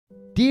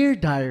Dear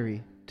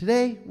Diary,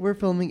 today we're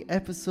filming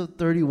episode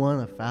 31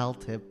 of Foul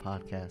Tip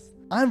Podcast.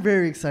 I'm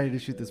very excited to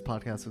shoot this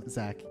podcast with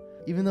Zach.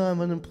 Even though I'm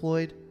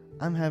unemployed,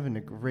 I'm having a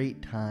great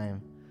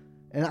time.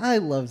 And I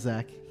love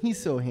Zach. He's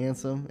so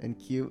handsome and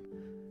cute.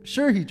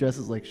 Sure, he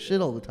dresses like shit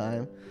all the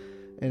time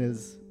and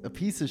is a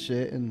piece of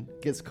shit and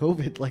gets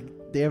COVID like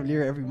damn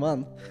near every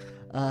month.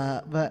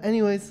 But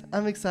anyways,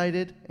 I'm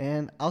excited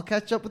and I'll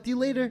catch up with you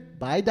later.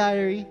 Bye,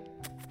 Diary.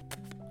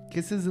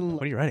 Kisses and...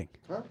 What are you writing?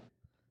 Huh?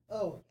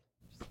 Oh,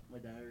 my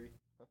diary.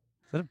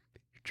 Is that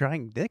you're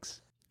drawing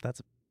dicks? I'm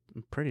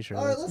pretty sure.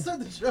 All right, let's start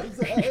the show,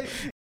 Zach.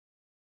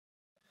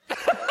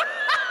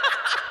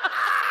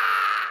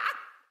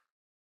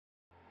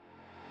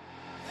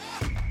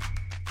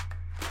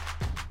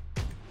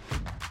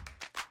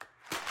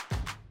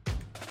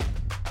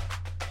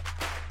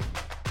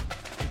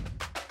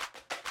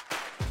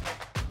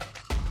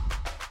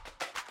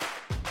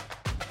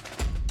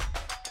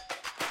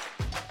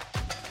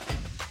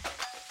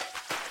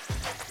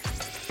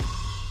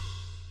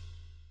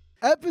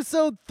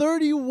 Episode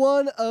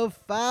 31 of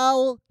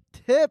Foul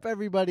Tip,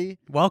 everybody.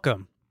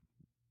 Welcome.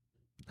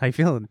 How you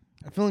feeling?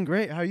 I'm feeling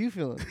great. How are you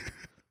feeling?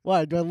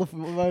 Why? Do I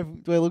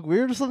look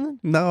weird or something?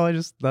 No, I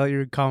just thought you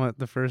would comment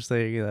the first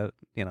thing that,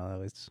 I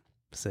was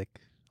sick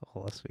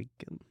all last week.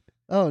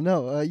 Oh,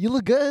 no. You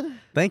look good.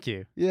 Thank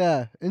you.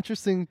 Yeah.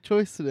 Interesting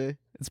choice today.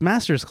 It's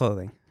Masters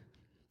clothing.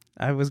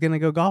 I was going to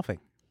go golfing.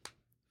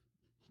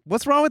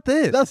 What's wrong with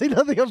this? Nothing.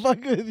 I'm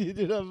fucking with you,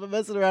 dude. I'm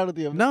messing around with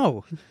you.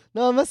 No,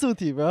 I'm messing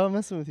with you, bro. I'm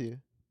messing with you.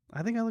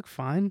 I think I look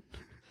fine.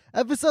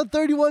 Episode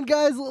 31,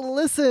 guys.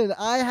 Listen,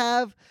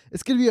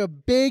 it's going to be a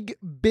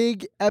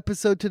big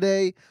episode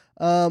today.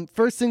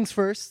 First things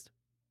first,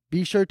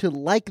 be sure to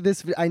like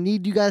this video. I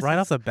need you guys. Right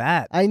off the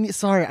bat. I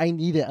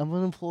need it. I'm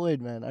unemployed,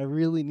 man. I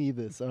really need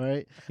this, all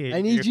right?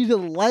 I need you to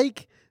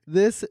like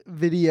this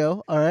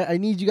video, all right? I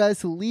need you guys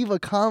to leave a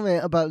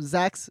comment about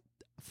Zach's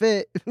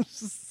fit.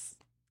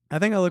 I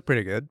think I look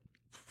pretty good.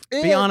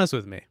 Be honest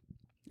with me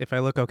if I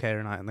look okay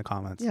or not in the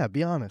comments. Yeah,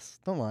 be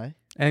honest. Don't lie.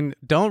 And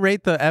don't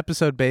rate the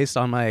episode based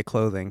on my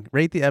clothing.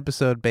 Rate the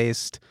episode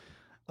based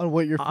on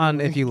what you're on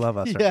feeling. if you love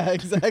us. Yeah,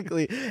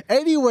 exactly.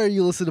 Anywhere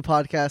you listen to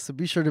podcasts, so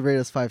be sure to rate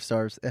us 5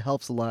 stars. It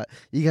helps a lot.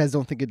 You guys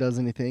don't think it does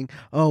anything.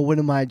 Oh, what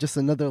am I? Just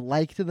another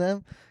like to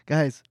them?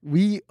 Guys,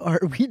 we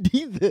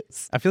need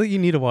this. I feel like you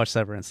need to watch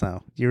Severance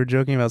now. You were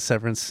joking about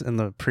Severance in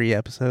the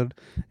pre-episode,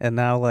 and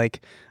now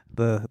like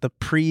the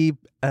pre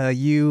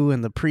you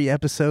and the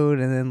pre-episode,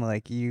 and then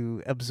like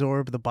you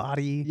absorb the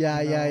body.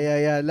 Yeah.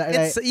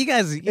 You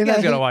guys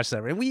gotta watch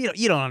Severance.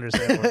 You don't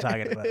understand what we're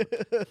talking about.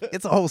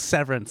 It's a whole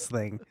Severance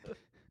thing.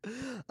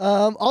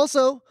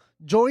 Also,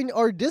 join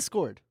our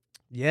Discord.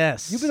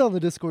 Yes. You've been on the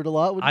Discord a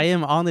lot. I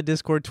am on the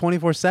Discord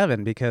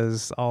 24/7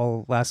 because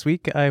all last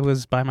week I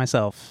was by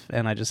myself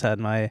and I just had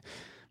my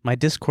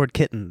Discord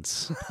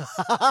kittens.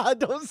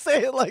 Don't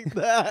say it like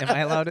that. Am I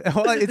allowed to?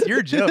 Well, it's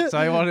your joke, so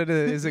I wanted to.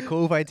 Is it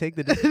cool if I take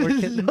the Discord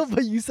kittens? No,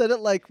 but you said it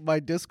like my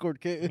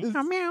Discord kittens.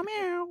 Meow, meow,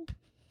 meow.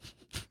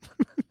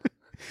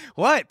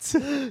 What?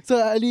 So,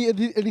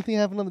 anything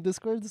happened on the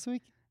Discord this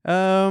week?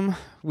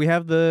 We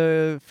have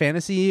the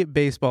fantasy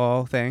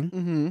baseball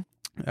thing.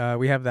 Mm-hmm.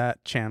 We have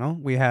that channel.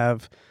 We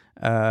have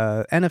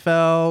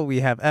NFL.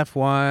 We have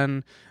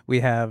F1. We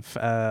have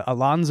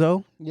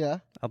Alonso. Yeah.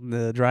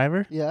 The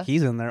driver. Yeah.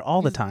 He's in there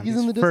all the time. He's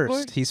in the first.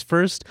 Discord? He's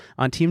first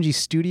on TMG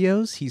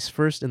Studios. He's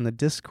first in the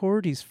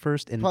Discord. He's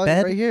first in Probably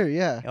bed. right here,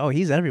 yeah. Oh,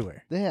 he's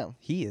everywhere. Damn.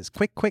 He is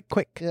quick.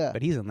 Yeah.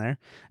 But he's in there.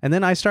 And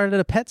then I started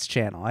a pets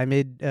channel. I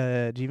made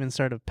Jeevan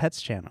start a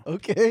pets channel.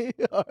 Okay.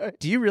 All right.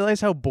 Do you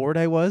realize how bored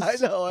I was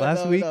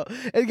last week? I know.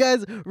 And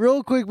guys,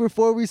 real quick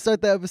before we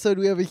start the episode,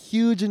 we have a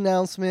huge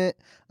announcement.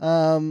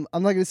 I'm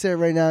not going to say it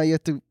right now. You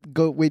have to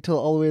wait till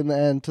all the way in the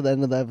end to the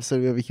end of the episode.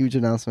 We have a huge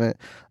announcement.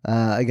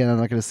 Again, I'm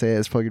not going to say it.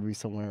 It's probably going to be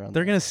somewhere around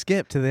They're going to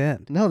skip to the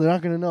end. No, they're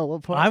not going to know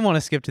what part. I want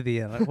to skip to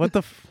the end. What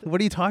what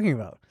are you talking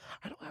about?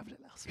 I don't have an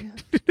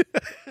announcement.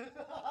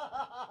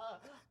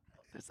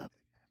 There's nothing.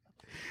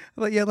 I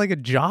thought you had like a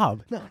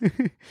job. No.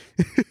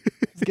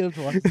 Just get up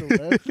to watch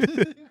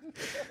the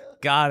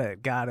Got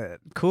it.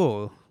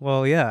 Cool.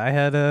 Well, yeah, I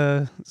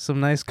had some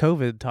nice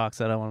COVID talks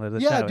that I wanted to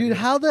chat Yeah, with dude, you.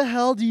 how the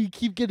hell do you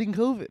keep getting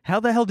COVID? How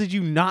the hell did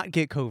you not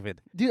get COVID?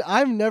 Dude,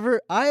 I have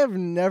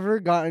never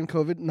gotten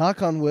COVID.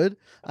 Knock on wood.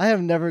 I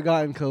have never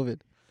gotten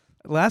COVID.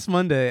 Last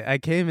Monday, I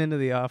came into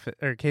the office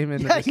the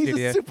He's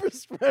studio. a super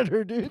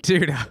spreader, dude.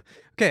 Dude,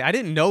 okay, I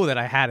didn't know that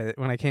I had it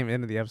when I came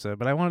into the episode,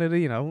 but I wanted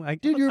to,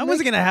 Dude, I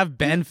wasn't gonna have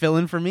Ben fill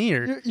in for me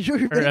or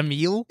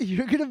Emil.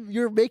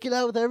 You're making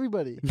out with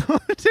everybody. No,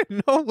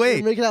 dude, no way.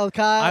 You're making out with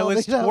Kyle. I was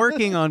making out with-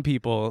 twerking on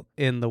people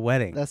in the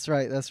wedding. That's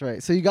right.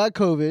 So you got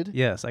COVID.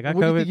 Yes, I got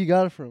Where do you COVID. think you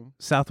got it from?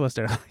 Southwest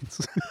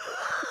Airlines.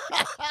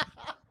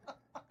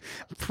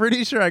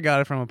 Pretty sure I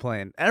got it from a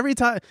plane. Every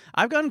time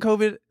I've gotten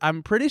COVID,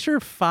 I'm pretty sure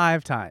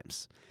 5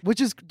 times. Which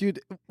is,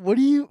 dude, what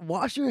do you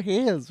wash your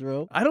hands,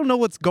 bro? I don't know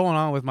what's going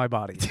on with my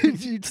body.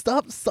 Dude, you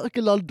stop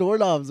sucking on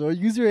doorknobs or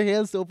use your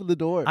hands to open the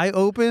door. I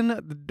open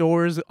the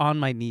doors on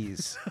my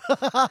knees. And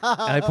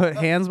I put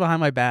hands behind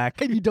my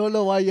back. And you don't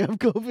know why you have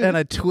COVID. And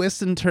I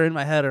twist and turn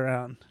my head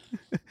around.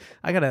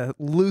 I got a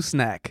loose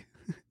neck.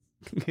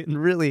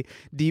 And really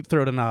deep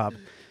throat a knob.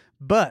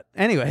 But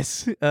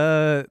anyways, 3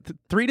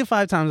 to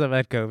 5 times I've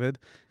had COVID.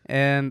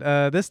 And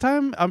this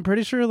time I'm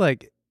pretty sure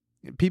like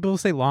people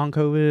say long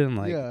COVID and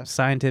like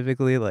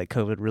scientifically like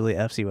COVID really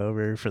F's you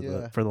over for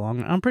the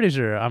long. I'm pretty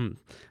sure I'm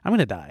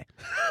gonna die.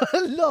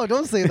 No,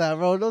 don't say that,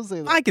 bro. Don't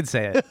say that. I can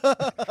say it.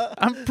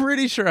 I'm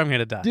pretty sure I'm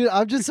gonna die. Dude,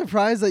 I'm just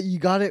surprised that you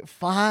got it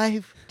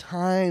 5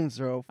 times,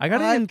 bro. I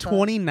got it in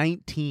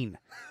 2019.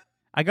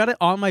 I got it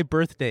on my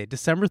birthday,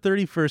 December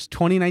 31st,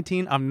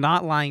 2019. I'm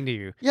not lying to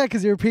you. Yeah,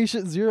 because you're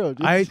patient 0,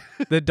 dude.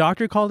 The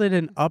doctor called it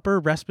an upper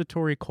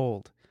respiratory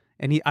cold.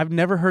 And I've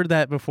never heard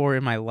that before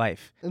in my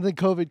life. And then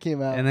COVID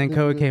came out. And then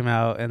COVID came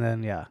out. And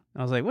then,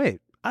 I was like,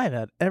 wait, I've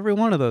had every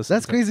one of those.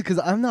 That's crazy because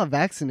I'm not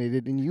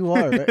vaccinated and you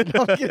are, right?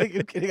 No, I'm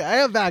kidding. I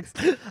have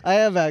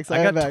vax.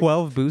 I got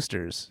 12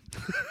 boosters.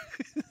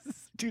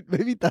 Dude,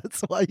 maybe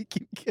that's why you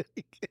keep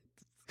getting it.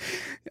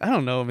 I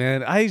don't know,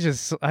 man.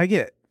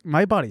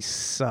 My body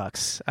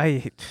sucks.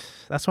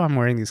 That's why I'm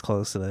wearing these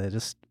clothes today.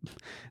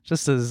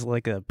 Just as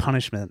like a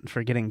punishment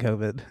for getting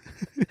COVID.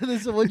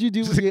 So what'd you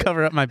do? Just to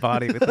cover up my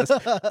body with this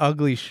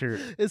ugly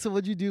shirt. And so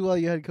what'd you do while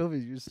you had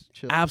COVID? You just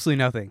chill. Absolutely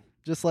nothing.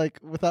 Just like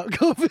without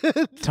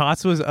COVID.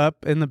 Tots was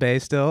up in the bay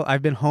still.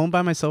 I've been home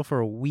by myself for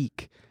a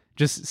week.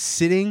 Just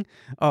sitting.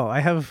 Oh,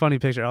 I have a funny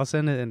picture. I'll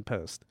send it in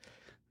post.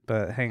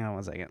 But hang on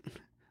one second.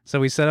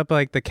 So we set up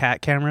like the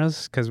cat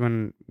cameras because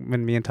when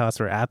me and Tots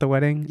were at the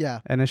wedding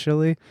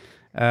initially,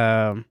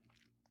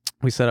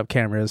 we set up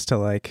cameras to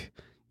like,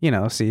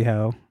 see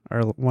how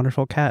our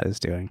wonderful cat is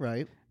doing.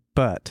 Right.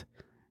 But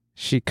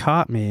she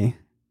caught me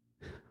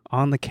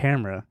on the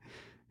camera.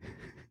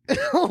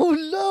 Oh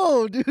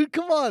no, dude!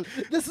 Come on.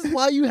 This is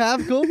why you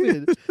have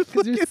COVID.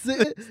 Because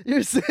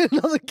you're sitting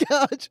on the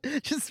couch,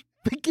 just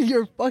picking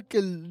your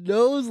fucking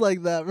nose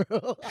like that,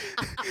 bro.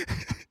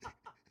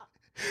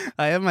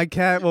 I have my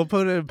cat. We'll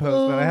put it in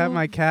post. But I have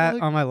my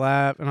cat on my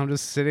lap, and I'm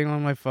just sitting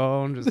on my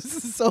phone. Just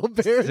this is so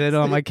embarrassing. Sit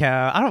on my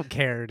cat. I don't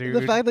care, dude.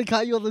 The fact they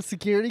caught you on the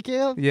security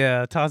cam.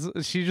 Yeah,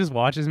 she just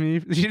watches me.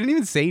 She didn't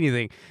even say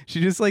anything.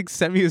 She just like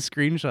sent me a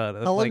screenshot.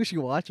 Of, How long is she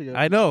watching it?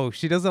 I know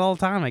she does it all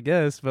the time, I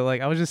guess. But like,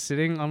 I was just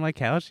sitting on my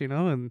couch,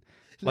 and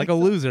like a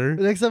loser.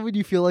 The next time when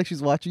you feel like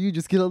she's watching you,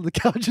 just get on the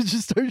couch and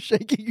just start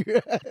shaking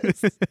your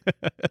ass.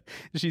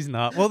 She's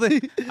not. Well,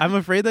 I'm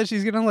afraid that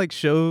she's gonna like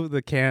show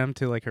the cam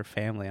to like her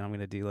family, and I'm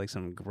gonna do like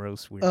some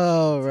gross weird.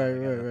 Oh,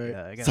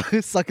 right. Yeah,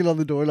 sucking on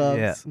the doorknobs.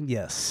 Yeah.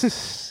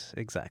 Yes.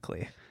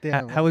 Exactly.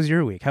 Damn. How was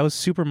your week? How was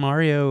Super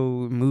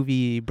Mario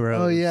movie,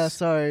 bro? Oh yeah,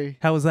 sorry.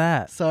 How was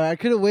that? Sorry, I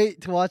couldn't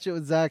wait to watch it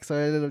with Zach, so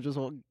I ended up just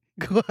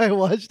I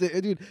watched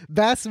it. Dude,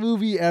 best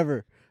movie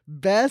ever.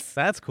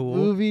 That's cool.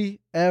 Movie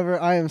ever.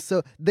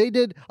 They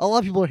did a lot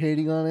of people are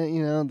hating on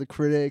it, the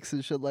critics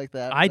and shit like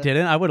that. I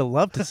didn't. I would have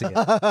loved to see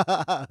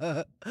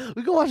it.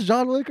 We could watch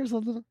John Wick or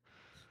something.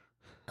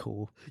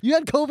 Cool. You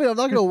had COVID. I'm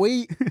not gonna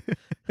wait.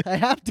 I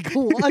have to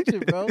go watch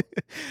it, bro.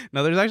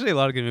 No, there's actually a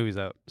lot of good movies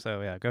out.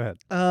 So yeah, go ahead.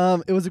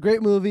 It was a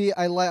great movie.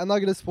 I'm not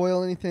gonna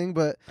spoil anything,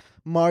 but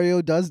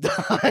Mario does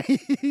die.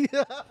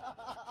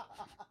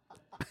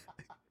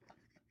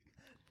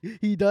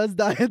 He does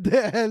die at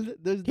the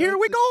end. Here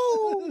we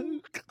go.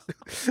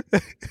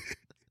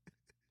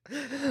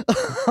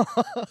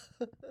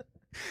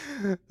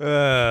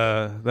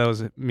 That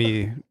was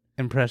me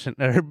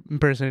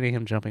impersonating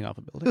him jumping off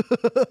a building.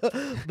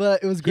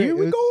 But it was great. Here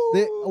we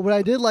go. What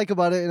I did like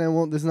about it,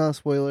 and this is not a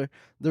spoiler,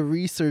 the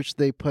research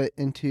they put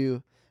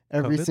into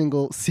every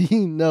single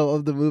scene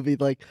of the movie.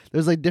 Like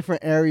there's like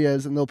different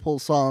areas, and they'll pull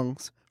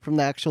songs from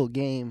the actual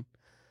game.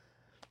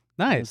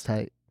 Nice. It was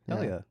tight.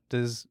 Hell yeah.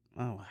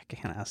 I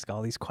can't ask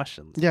all these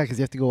questions. Yeah, because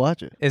you have to go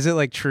watch it. Is it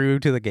like true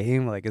to the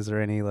game? Like, is there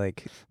any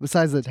like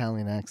besides the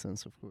Italian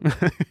accents, of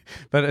course?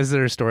 But is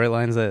there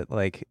storylines that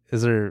like?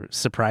 Is there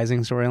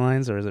surprising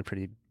storylines, or is it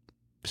pretty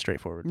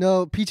straightforward?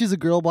 No, Peach is a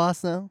girl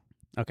boss now.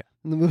 Okay,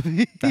 in the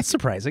movie. That's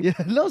surprising. Yeah,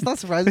 no, it's not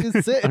surprising.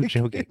 It's sick. I'm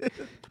joking.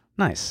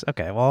 Nice.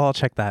 Okay, well I'll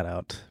check that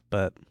out.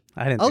 But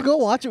I didn't. I'll go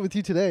watch it with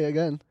you today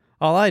again.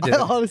 All I did.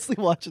 I honestly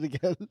watch it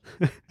again.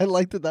 I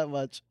liked it that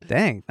much.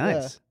 Dang, nice.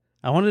 Yeah.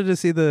 I wanted to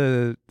see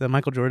the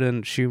Michael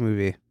Jordan shoe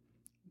movie.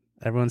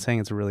 Everyone's saying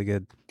it's really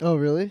good. Oh,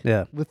 really?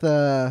 Yeah. With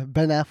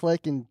Ben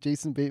Affleck and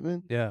Jason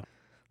Bateman? Yeah.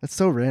 That's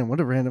so random.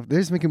 What a random... They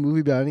just make a movie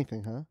about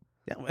anything, huh?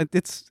 Yeah,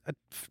 it's a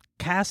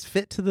cast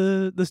fit to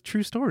the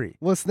true story.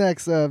 What's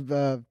next?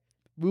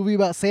 Movie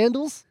about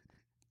sandals?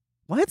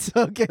 What?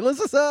 Okay, let's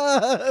just...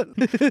 What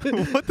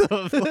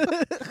the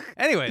fuck?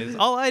 Anyways,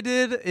 all I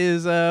did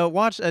is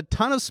watch a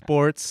ton of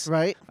sports.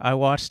 Right. I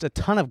watched a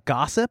ton of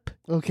gossip.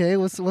 Okay,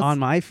 what's on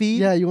my feed?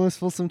 Yeah, you want to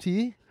spill some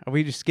tea? Are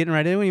we just getting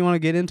right in? When you want to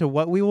get into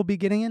what we will be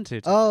getting into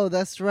today? Oh,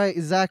 that's right.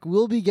 Zach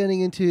will be getting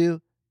into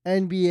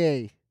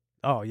NBA.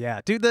 Oh,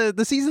 yeah. Dude,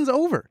 the season's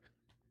over.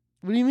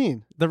 What do you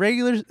mean? The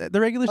regular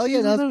Oh, yeah,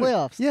 season. now it's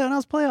playoffs. Yeah, now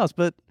it's playoffs.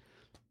 But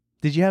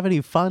did you have any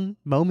fun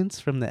moments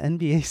from the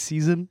NBA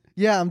season?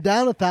 Yeah, I'm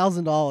down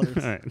 $1,000. All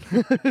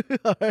right.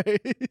 All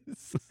right.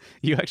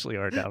 You actually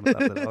are down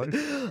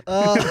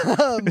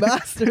 $1,000.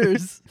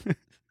 Masters.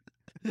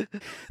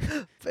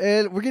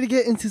 And we're going to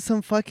get into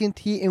some fucking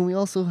tea, and we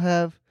also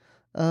have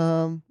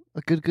a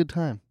good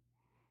time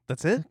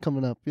That's it?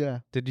 coming up. Yeah.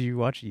 Did you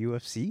watch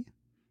UFC?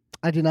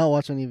 I did not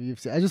watch any of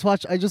UFC. I just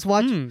watched.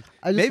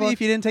 Maybe if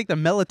you didn't take the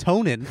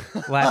melatonin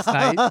last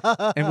night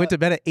and went to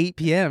bed at 8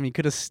 p.m., you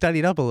could have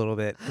studied up a little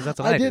bit, because that's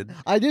what I did.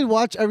 I did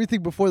watch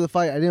everything before the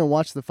fight. I didn't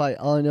watch the fight.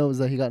 All I know is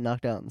that he got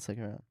knocked out in the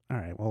second round. All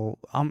right. Well,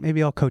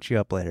 maybe I'll coach you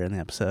up later in the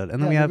episode,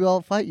 and then Maybe I'll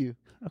fight you.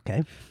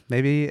 Okay,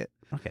 maybe.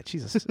 Okay,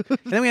 Jesus. And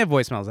then we have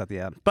voicemails at the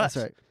end. But That's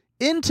right.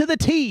 into the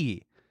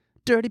tea,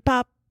 Dirty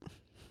Pop.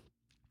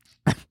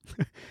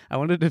 I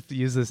wanted to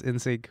use this in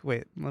sync.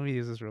 Wait, let me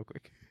use this real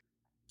quick.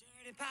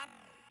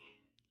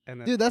 And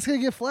then Dude, that's gonna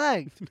get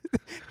flagged.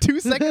 2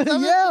 seconds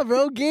of it? Yeah,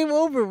 bro. Game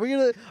over. We're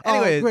gonna.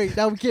 Anyways. Oh, great.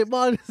 Now we can't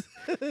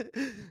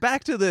monetize.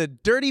 Back to the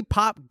dirty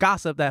pop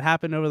gossip that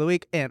happened over the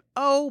week, and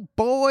oh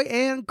boy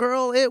and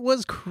girl, it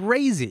was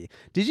crazy.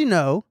 Did you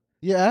know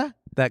Yeah.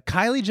 that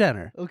Kylie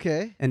Jenner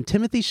Okay. and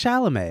Timothy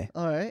Chalamet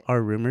All right.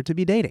 are rumored to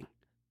be dating?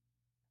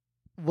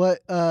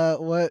 What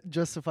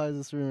justifies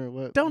this rumor?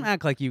 What? Don't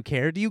act like you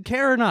care. Do you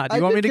care or not? Do I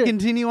you want me do to care.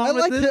 continue on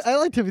with this? I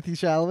like Timothy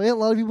Chalamet. A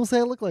lot of people say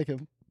I look like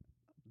him.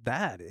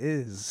 That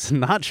is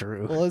not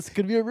true. Well, this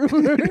could be a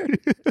rumor.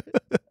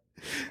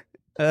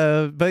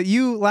 But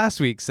you last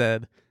week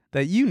said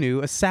that you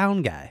knew a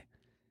sound guy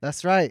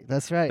That's right.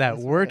 That's right. that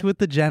That's worked right. with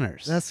the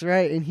Jenners. That's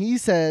right. And he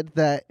said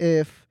that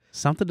if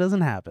Something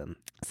doesn't happen.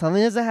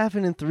 something doesn't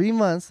happen in 3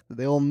 months,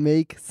 they will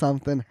make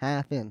something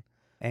happen.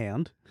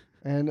 And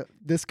And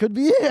this could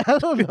be it. I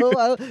don't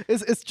know.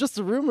 It's just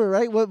a rumor,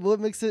 right? What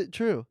makes it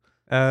true?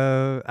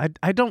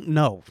 I don't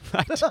know.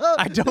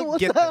 I don't What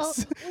get the hell-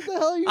 this. What the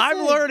hell are you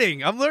I'm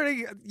saying?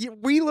 learning.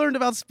 We learned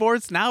about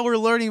sports. Now we're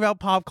learning about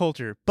pop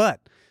culture. But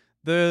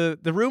the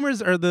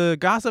rumors or the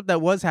gossip that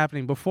was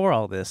happening before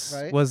all this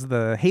Right. was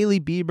the Hailey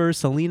Bieber,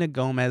 Selena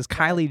Gomez,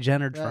 Kylie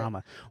Jenner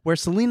drama, where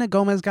Selena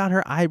Gomez got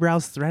her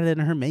eyebrows threaded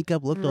and her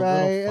makeup looked a little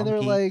funky. And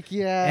they're like,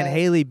 yeah. And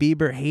Hailey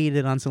Bieber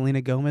hated on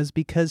Selena Gomez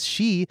because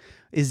she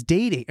is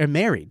dating or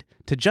married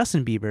to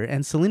Justin Bieber,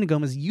 and Selena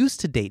Gomez used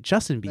to date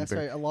Justin Bieber. That's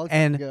right, a long time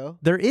and ago.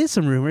 there is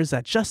some rumors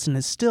that Justin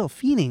is still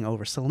fiending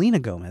over Selena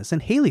Gomez,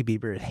 and Hailey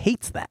Bieber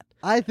hates that.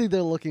 I think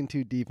they're looking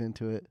too deep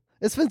into it.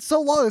 It's been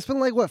so long. It's been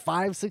like, what,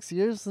 5-6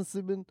 years since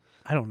they've been...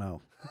 I don't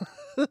know.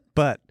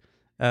 But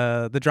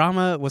the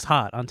drama was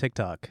hot on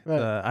TikTok, Right.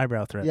 the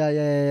eyebrow thread.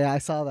 Yeah. I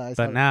saw that.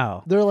 But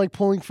now, They're like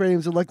pulling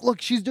frames and like,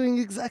 look, she's doing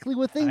exactly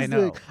what things I know.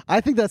 doing. I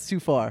think that's too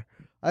far.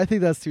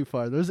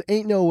 There's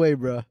ain't no way,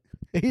 bro.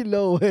 Ain't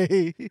no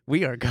way.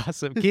 we are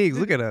Gossip Kings.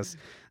 Look at us.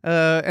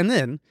 And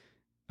then,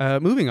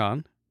 moving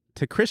on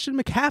to Christian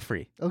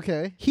McCaffrey.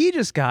 Okay. He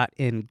just got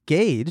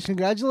engaged.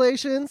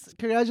 Congratulations.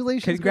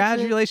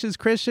 Congratulations,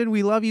 Christian.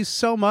 We love you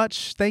so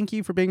much. Thank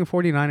you for being a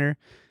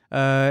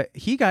 49er.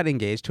 He got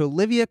engaged to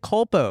Olivia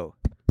Culpo.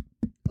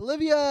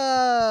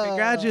 Olivia.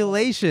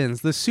 Congratulations.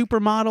 The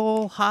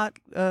supermodel, hot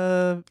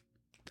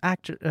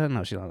actor.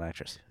 No, she's not an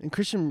actress. And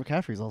Christian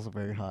McCaffrey's also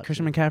very hot.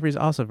 Christian McCaffrey is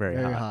also very,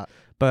 Very hot. hot.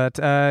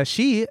 But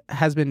she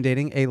has been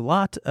dating a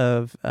lot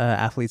of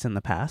athletes in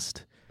the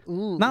past.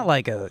 Ooh. Not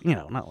like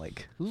not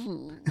like,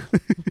 Ooh.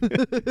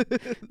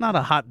 not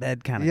a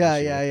hotbed kind of Yeah,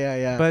 issue.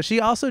 yeah. But she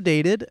also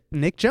dated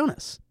Nick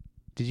Jonas.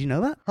 Did you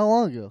know that? How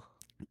long ago?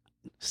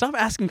 Stop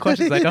asking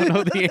questions I don't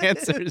know the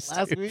answers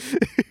Last to. week.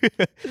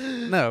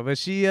 No, but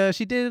she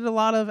dated a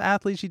lot of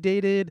athletes. She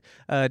dated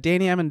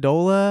Danny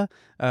Amendola,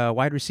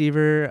 wide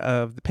receiver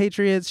of the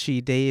Patriots.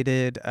 She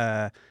dated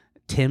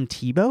Tim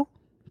Tebow,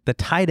 the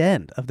tight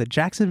end of the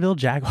Jacksonville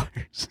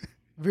Jaguars.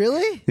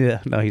 Really? Yeah,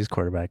 no, he's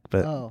quarterback,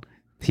 but Oh.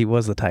 he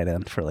was the tight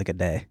end for like a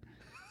day.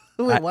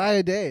 Wait, why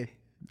a day?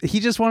 He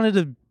just wanted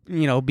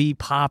to, be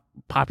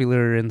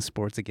popular in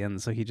sports again,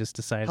 so he just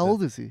decided. How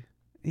old is he?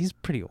 He's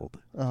pretty old.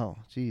 Oh,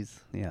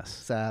 jeez. Yes.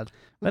 Sad.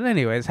 But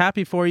anyways,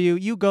 happy for you.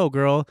 You go,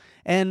 girl.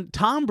 And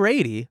Tom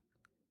Brady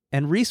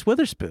and Reese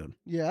Witherspoon,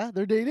 Yeah,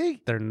 they're dating?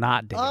 they're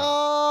not dating.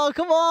 Oh,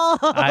 come on.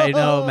 I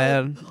know,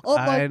 man.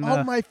 I know.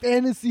 All my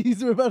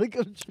fantasies are about to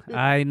come true.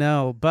 I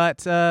know. But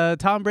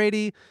Tom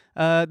Brady,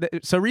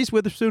 so Reese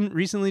Witherspoon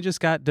recently just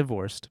got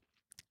divorced.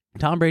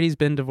 Tom Brady's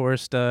been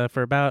divorced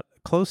for about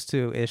close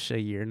to ish a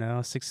year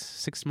now,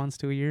 six months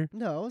to a year.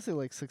 No, I would say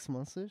like 6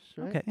 months-ish,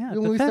 right? Okay, yeah,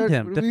 When we defend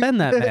him. Defend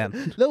that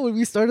man. No, when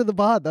we started the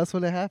pod, that's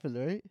when it happened,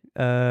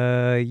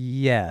 right?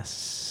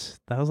 Yes,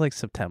 that was like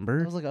September.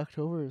 It was like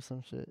October or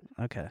some shit.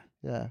 Okay,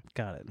 Yeah.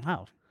 got it.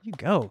 Wow, you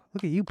go.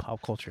 Look at you,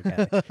 pop culture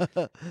guy.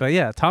 But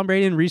yeah, Tom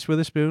Brady and Reese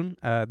Witherspoon,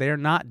 they are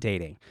not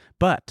dating.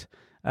 But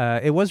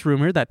it was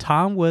rumored that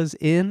Tom was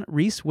in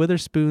Reese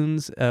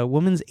Witherspoon's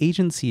woman's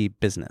agency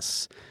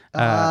business.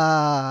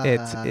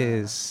 It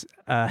is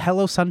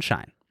Hello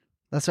Sunshine.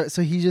 That's right.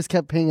 So he just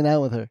kept hanging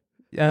out with her.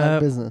 That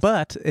business.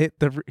 But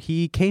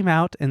he came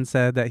out and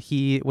said that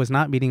he was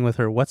not meeting with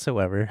her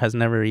whatsoever, has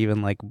never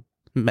even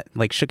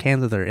like shook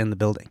hands with her in the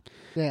building.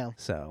 Damn.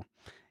 So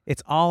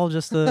it's all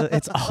just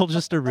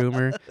a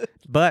rumor.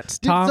 But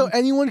Dude, Tom, so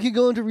anyone could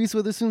go into Reese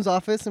Witherspoon's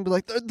office and be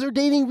like, they're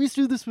dating Reese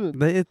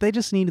Witherspoon. they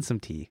just needed some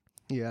tea.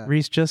 Yeah.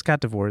 Reese just got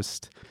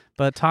divorced.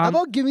 But Tom, How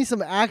about give me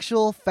some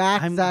actual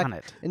facts, I'm Zach, on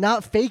it. and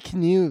not fake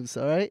news,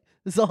 all right?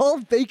 It's all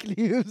fake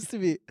news to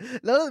me.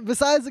 No,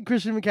 besides the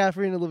Christian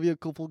McCaffrey and Olivia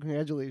Culpo,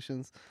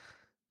 congratulations.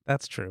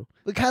 That's true.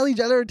 But Kylie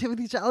Jenner and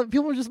Timothy Chalamet,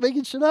 people are just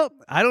making shit up.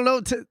 I don't know.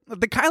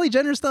 The Kylie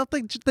Jenner stuff,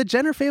 like the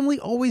Jenner family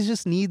always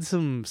just needs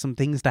some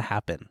things to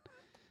happen.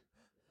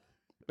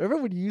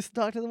 Remember when you used to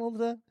talk to them all the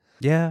time?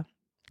 Yeah.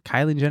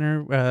 Kylie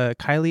Jenner,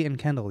 Kylie and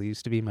Kendall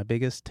used to be my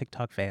biggest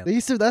TikTok fans. They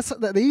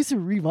used to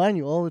rewind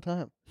you all the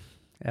time.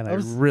 And I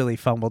really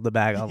fumbled the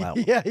bag on that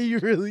one. Yeah, you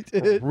really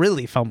did.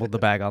 Really fumbled the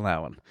bag on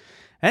that one.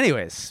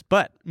 Anyways,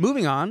 but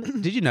moving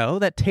on, did you know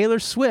that Taylor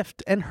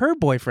Swift and her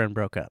boyfriend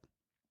broke up?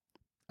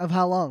 Of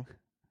how long?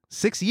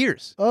 6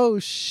 years. Oh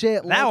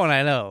shit! That one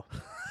I know.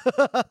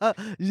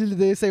 Did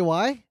they say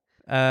why?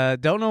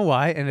 Don't know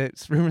why, and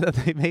it's rumored that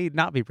they may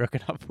not be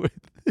broken up with.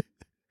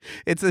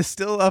 It's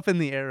still up in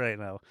the air right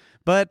now.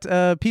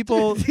 But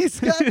people...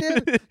 These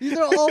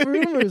are all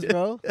rumors,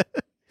 bro.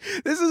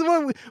 This is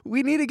what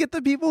we need to get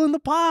the people in the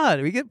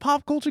pod. We get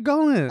pop culture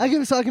going. I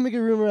can make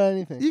a rumor out of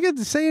anything. You can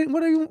say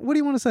what do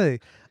you want to say?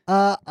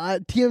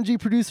 TMG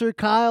producer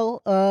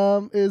Kyle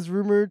is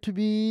rumored to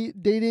be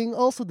dating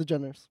also the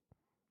Jenners.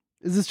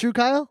 Is this true,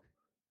 Kyle?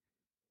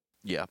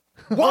 Yeah.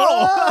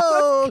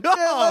 Whoa! Let's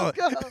go!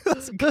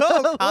 Let's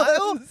go,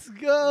 Kyle! Let's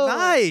go!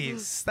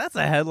 Nice. That's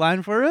a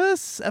headline for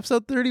us.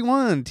 Episode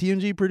 31.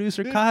 TMG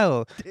producer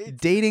Kyle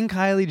dating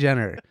Kylie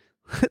Jenner.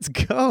 Let's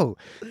go.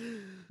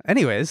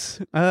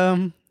 Anyways,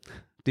 do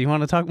you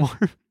want to talk more?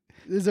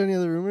 Is there any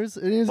other rumors?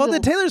 The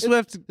Taylor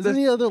Swift... Is there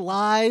any other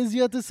lies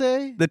you have to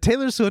say? The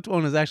Taylor Swift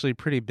one is actually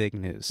pretty big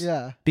news.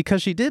 Yeah.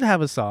 Because she did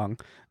have a song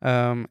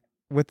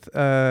with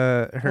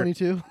her...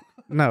 22?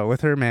 No,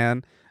 with her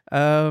man.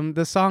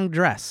 The song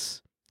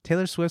Dress.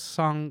 Taylor Swift's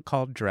song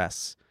called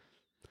Dress.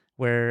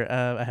 Where...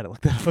 I had to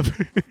look that up.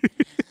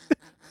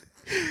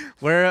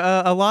 Where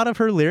a lot of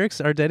her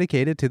lyrics are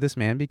dedicated to this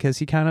man because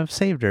he kind of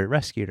saved her,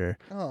 rescued her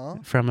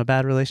from a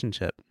bad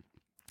relationship.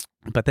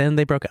 But then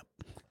they broke up.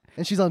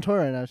 And she's on tour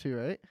right now too,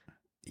 right?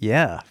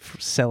 Yeah,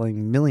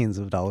 selling millions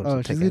of dollars of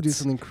she's tickets. going to do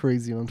something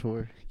crazy on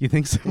tour. You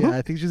think so? Yeah,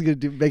 I think she's going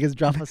to make us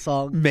drop a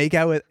song. Make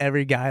out with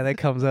every guy that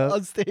comes up.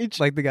 On stage.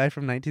 Like the guy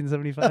from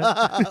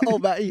 1975. Oh,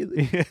 Matt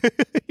Healy.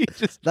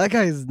 That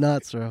guy is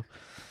nuts, bro.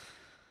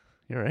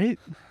 You're right.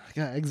 I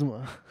got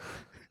eczema.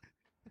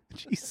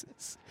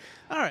 Jesus.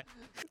 All right.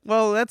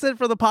 Well, that's it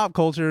for the pop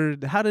culture.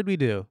 How did we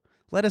do?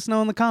 Let us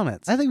know in the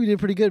comments. I think we did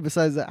pretty good.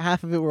 Besides that,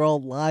 half of it were all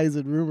lies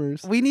and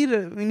rumors. We need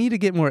to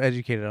get more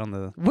educated on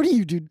the... What do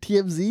you do?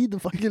 TMZ? The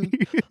fucking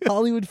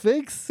Hollywood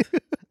fix?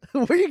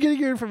 Where are you getting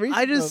your information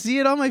I just from? see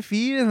it on my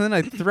feed and then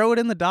I throw it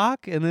in the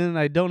doc and then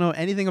I don't know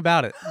anything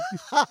about it.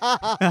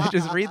 I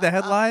just read the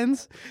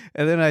headlines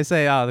and then I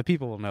say, the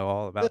people will know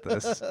all about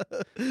this.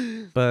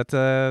 But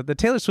the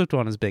Taylor Swift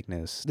one is big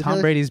news. Tom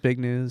Brady's big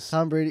news.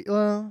 Tom Brady.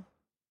 Well...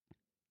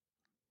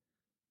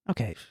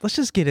 Okay, let's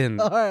just get in.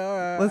 All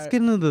right. Let's get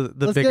into the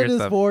Let's bigger get into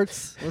stuff.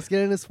 sports. Let's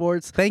get into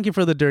sports. Thank you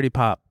for the dirty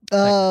pop.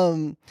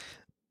 There's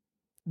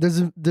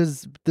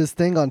this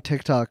thing on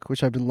TikTok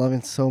which I've been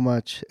loving so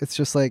much. It's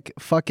just like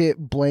fuck it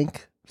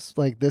blank,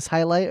 like this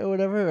highlight or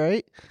whatever,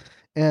 right?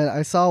 And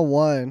I saw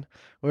one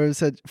where it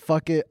said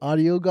fuck it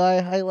audio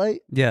guy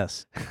highlight.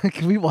 Yes.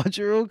 Can we watch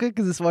it real quick?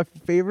 Because it's my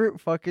favorite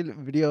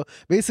fucking video.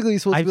 Basically,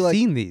 it's supposed to be like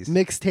seen these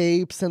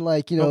mixtapes and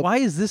like But why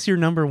is this your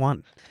number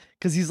one?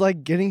 because he's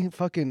like getting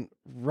fucking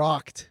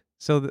rocked.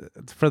 So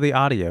for the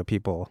audio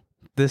people,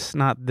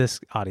 not this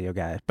audio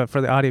guy, but for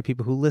the audio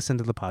people who listen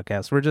to the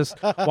podcast, we're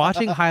just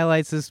watching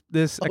highlights.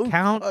 This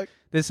account, fuck.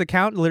 this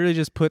account literally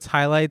just puts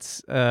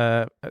highlights,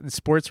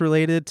 sports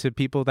related to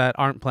people that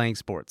aren't playing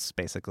sports,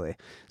 basically.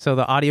 So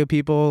the audio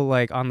people,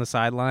 like on the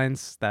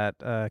sidelines,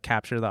 that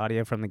capture the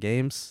audio from the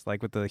games,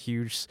 like with the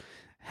huge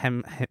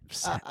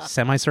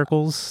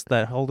semicircles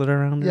that hold it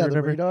around. Yeah, or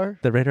whatever. the radar.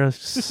 The radar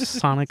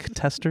sonic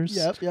testers.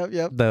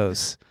 Yep.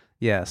 Those.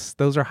 Yes,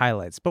 those are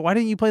highlights. But why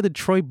didn't you play the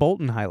Troy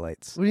Bolton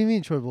highlights? What do you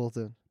mean, Troy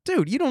Bolton?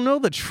 Dude, you don't know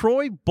the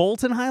Troy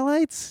Bolton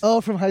highlights?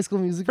 Oh, from High School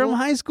Musical? From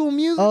High School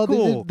Musical.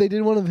 Oh, they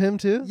did one of him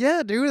too?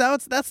 Yeah, dude,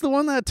 that's the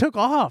one that took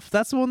off.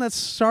 That's the one that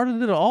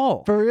started it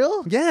all. For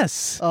real?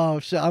 Yes.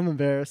 Oh, shit, I'm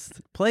embarrassed.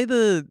 Play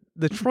the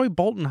Troy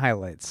Bolton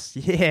highlights.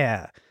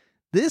 Yeah.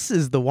 This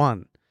is the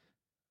one.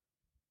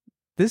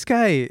 This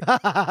guy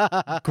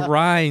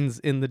grinds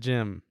in the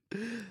gym.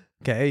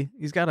 Okay?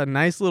 He's got a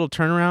nice little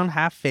turnaround,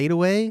 half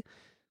fadeaway.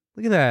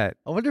 Look at that.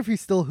 I wonder if he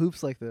still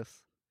hoops like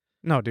this.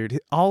 No, dude.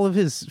 All of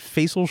his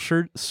facial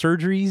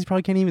surgeries you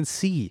probably can't even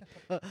see.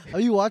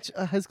 Have you watched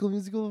High School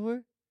Musical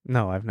before?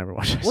 No, I've never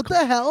watched High What School.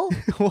 the hell?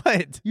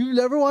 What? You've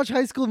never watched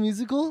High School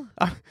Musical?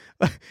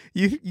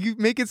 You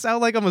make it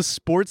sound like I'm a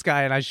sports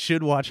guy and I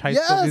should watch High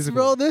School Yes, Musical.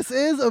 bro. This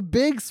is a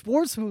big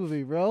sports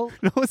movie, bro.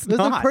 No, it's There's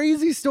not. a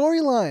crazy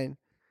storyline.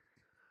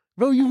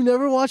 Bro, you've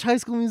never watched High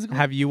School Musical?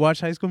 Have you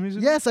watched High School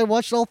Musical? Yes, I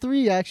watched all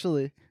three,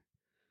 actually.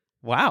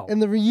 Wow.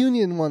 And the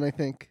reunion one, I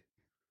think.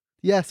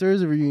 Yes, there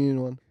is a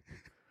reunion one.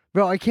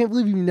 Bro, I can't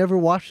believe you've never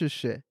watched this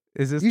shit.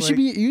 Is this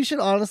You should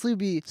honestly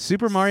be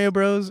Super Mario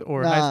Bros.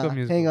 Or High School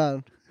Musical? hang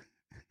on.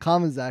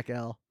 Common Zach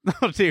L.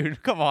 Oh,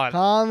 dude, come on.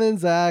 Common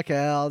Zach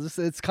L.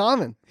 It's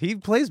common. He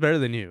plays better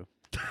than you.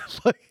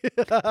 All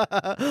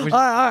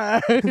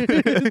right.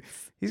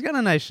 He's got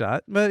a nice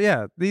shot. But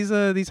yeah, these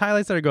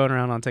highlights that are going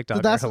around on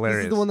TikTok are hilarious.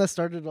 This is the one that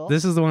started it all?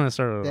 This is the one that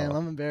started it Damn, all.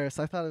 I'm embarrassed.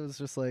 I thought it was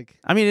just like...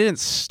 I mean, it didn't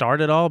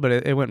start it all, but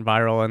it went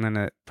viral, and then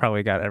it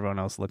probably got everyone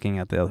else looking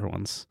at the other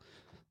ones.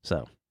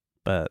 So,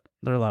 but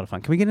they're a lot of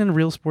fun. Can we get into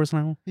real sports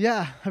now?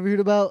 Yeah. Have you heard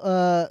about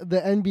the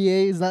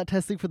NBA is not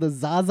testing for the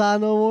Zaza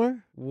no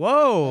more?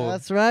 Whoa.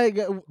 That's right.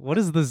 What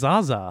is the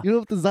Zaza? You know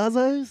what the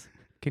Zaza is?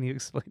 Can you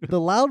explain? The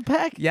loud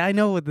pack? Yeah, I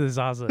know what the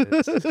Zaza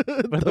is.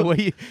 But the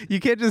way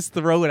you can't just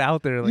throw it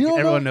out there like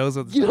everyone knows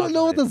what the You Zaza don't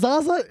know what the is.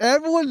 Zaza?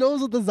 Everyone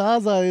knows what the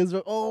Zaza is.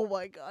 Oh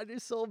my God, you're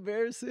so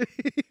embarrassing.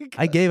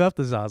 I gave up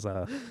the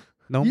Zaza.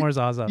 No more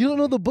Zaza. You don't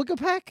know the Booker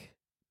pack?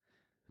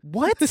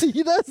 What? That's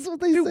what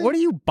they Dude, say. what are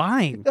you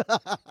buying?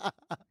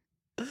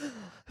 I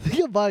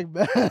think I'm buying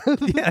meth.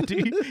 Yeah,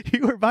 dude,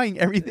 you were buying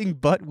everything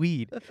but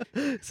weed.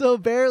 So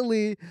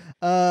apparently,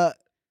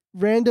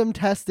 random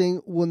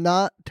testing will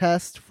not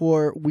test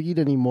for weed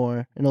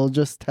anymore, and it'll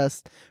just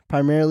test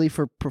primarily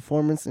for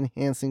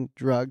performance-enhancing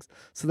drugs.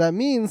 So that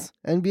means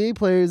NBA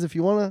players, if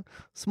you want to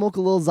smoke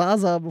a little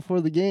Zaza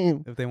before the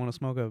game, If they want to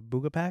smoke a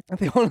Booga pack, if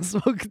they want to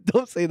smoke,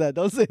 don't say that.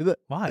 Don't say that.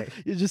 why?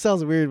 It just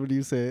sounds weird when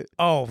you say it.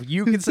 Oh,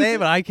 you can say it,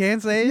 but I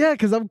can't say it. Yeah,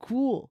 because I'm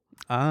cool.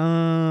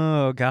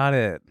 Oh, got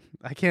it.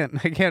 I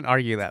can't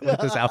argue that with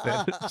this outfit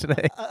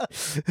today.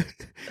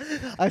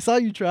 I saw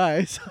you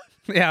try.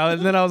 Yeah,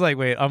 and then I was like,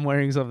 wait, I'm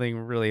wearing something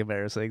really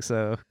embarrassing.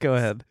 So go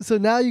ahead. So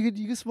now you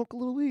can smoke a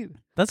little weed.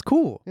 That's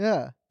cool.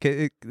 Yeah.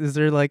 Is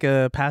there like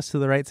a pass to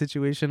the right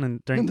situation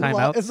and during In the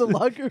timeouts?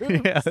 locker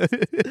room. Yeah.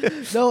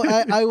 No,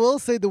 I will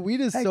say the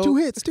weed is so 2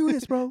 hits,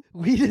 bro.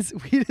 weed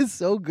is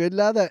so good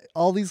now that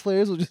all these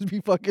players will just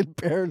be fucking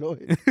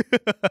paranoid.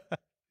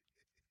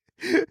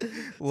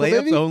 Layups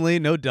maybe- only,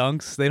 no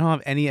dunks. They don't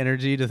have any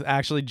energy to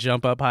actually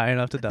jump up high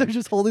enough to They're dunk.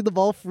 just holding the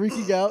ball,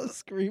 freaking out,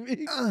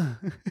 screaming.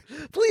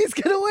 Please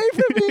get away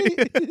from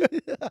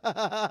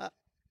me.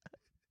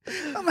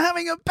 I'm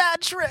having a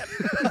bad trip.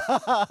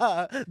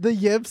 The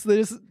yips, they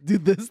just do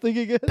this thing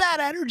again. Bad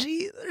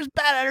energy. There's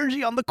bad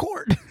energy on the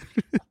court.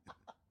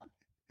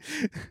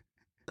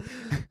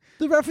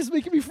 The ref is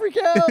making me freak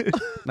out.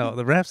 No,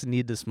 the refs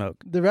need to smoke.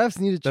 The refs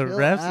need to The chill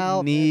refs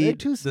out. Man. They're need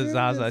too the serious,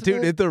 Zaza. Dude,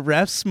 man. if the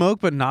refs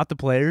smoke but not the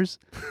players,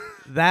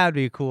 that'd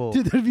be cool.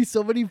 Dude, there'd be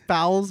so many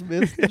fouls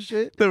missed and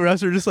shit. The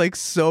refs are just like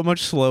so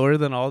much slower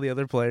than all the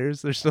other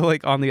players. They're still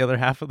like on the other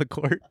half of the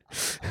court.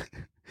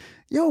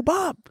 Yo,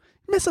 Bob,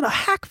 you're missing a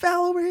hack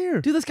foul over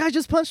here. Dude, this guy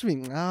just punched me.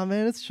 Nah,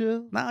 man, it's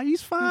chill. Nah,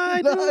 he's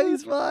fine. Nah, dude.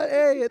 he's fine.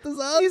 Hey, hit the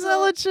Zaza. He's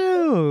hella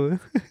chill.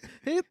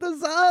 Hit the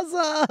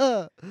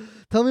Zaza.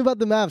 Tell me about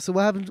the Mavs. So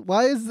what happened?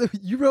 Why is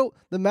you wrote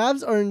the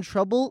Mavs are in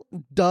trouble,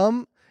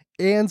 dumb,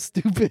 and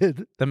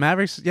stupid. The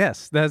Mavericks,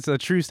 yes, that's a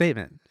true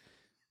statement.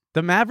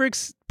 The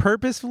Mavericks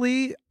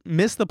purposefully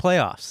missed the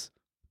playoffs.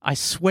 I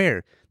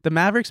swear. The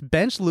Mavericks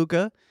benched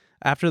Luka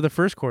after the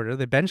first quarter.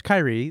 They benched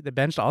Kyrie. They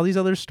benched all these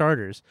other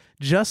starters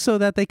just so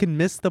that they can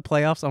miss the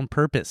playoffs on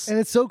purpose. And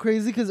it's so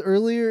crazy because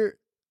earlier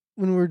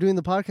when we were doing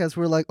the podcast,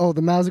 we were like, oh,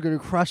 the Mavs are going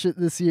to crush it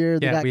this year.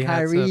 They Yeah, got we had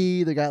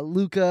Kyrie. They got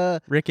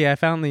Luka. Ricky, I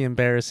found the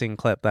embarrassing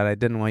clip that I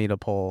didn't want you to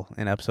pull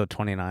in episode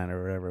 29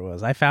 or whatever it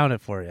was. I found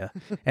it for you.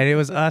 And it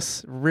was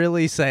us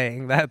really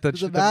saying that the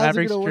The Mavs are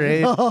Mavericks gonna win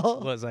trade it all.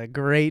 was a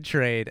great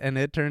trade, and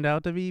it turned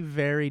out to be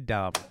very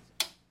dumb.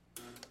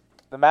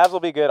 The Mavs will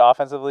be good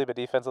offensively, but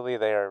defensively,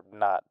 they are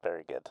not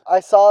very good. I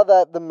saw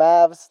that the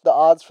Mavs, the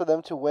odds for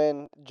them to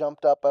win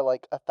jumped up by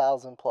like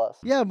 1,000 plus.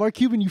 Yeah, Mark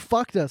Cuban, you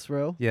fucked us,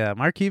 bro. Yeah,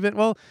 Mark Cuban.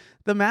 Well,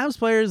 the Mavs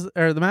players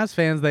or the Mavs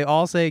fans, they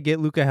all say get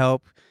Luka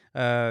help.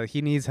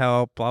 He needs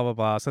help. Blah blah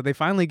blah. So they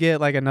finally get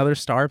like another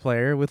star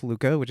player with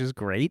Luka, which is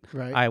great.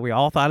 Right. We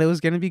all thought it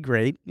was going to be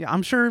great. Yeah,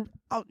 I'm sure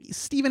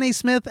Stephen A.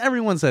 Smith.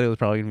 Everyone said it was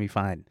probably going to be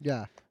fine.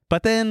 Yeah.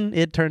 But then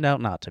it turned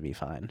out not to be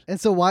fine. And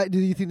so why do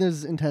you think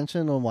there's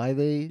intention on why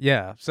they...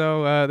 Yeah.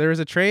 So there was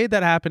a trade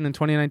that happened in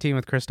 2019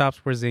 with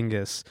Kristaps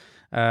Porzingis.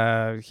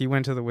 He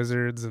went to the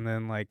Wizards and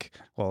then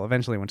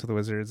eventually went to the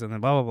Wizards and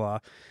then blah, blah, blah.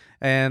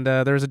 And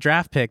there was a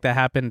draft pick that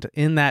happened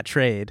in that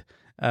trade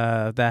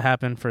that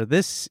happened for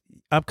this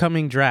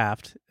upcoming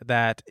draft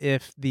that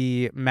if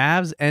the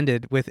Mavs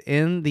ended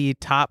within the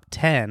top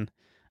 10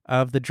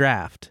 of the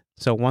draft,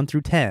 so 1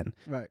 through 10,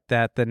 Right.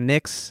 that the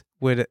Knicks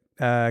would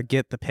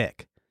get the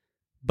pick.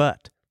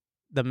 But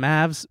the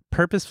Mavs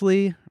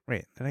purposefully...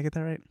 Wait, did I get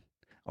that right?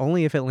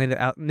 Only if it landed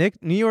out...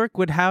 New York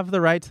would have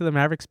the right to the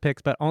Mavericks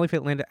picks, but only if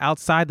it landed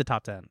outside the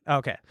top 10.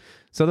 Okay.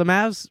 So the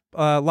Mavs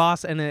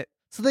lost, and it...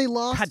 So they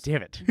lost... God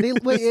damn it. They,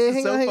 wait, This is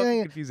hang so on, hang fucking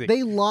on. confusing.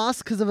 They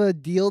lost because of a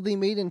deal they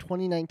made in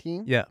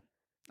 2019? Yeah,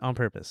 on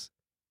purpose.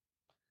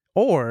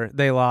 Or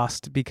they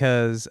lost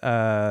because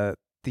the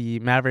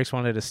Mavericks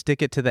wanted to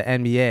stick it to the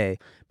NBA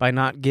by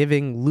not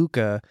giving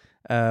Luka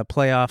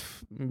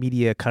playoff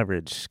media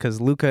coverage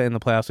because Luka in the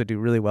playoffs would do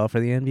really well for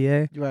the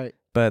NBA, Right.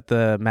 but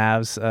the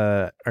Mavs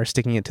are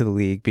sticking it to the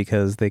league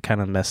because they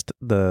kind of messed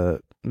the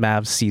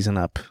Mavs season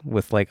up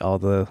with like all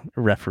the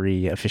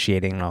referee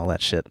officiating and all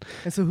that shit.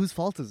 And so whose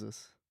fault is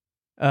this?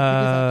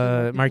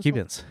 Mark Mark Cuban's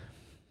Cuban's.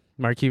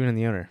 Mark Cuban and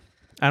the owner.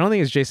 I don't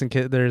think it's Jason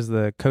Kidd. There's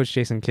the coach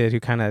Jason Kidd who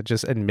kind of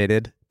just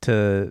admitted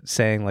to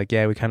saying like,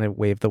 yeah, we kind of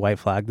waved the white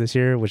flag this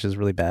year, which is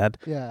really bad.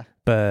 Yeah.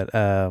 But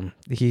I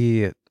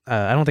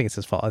don't think it's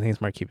his fault. I think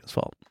it's Mark Cuban's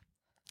fault.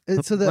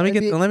 So the let me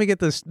NBA let me get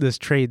this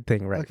trade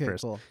thing right okay,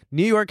 first. cool.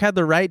 New York had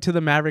the right to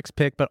the Mavericks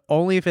pick, but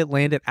only if it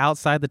landed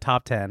outside the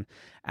top 10.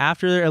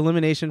 After their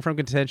elimination from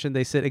contention,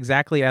 they sit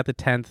exactly at the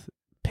 10th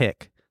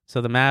pick.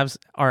 So the Mavs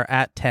are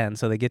at 10,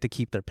 so they get to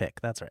keep their pick.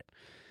 That's right.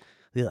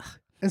 Ugh.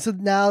 And so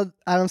now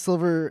Adam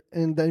Silver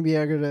and the NBA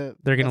are gonna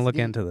They're going to look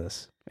into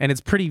this. And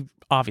it's pretty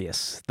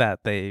obvious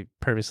that they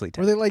purposely Were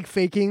tanked. they like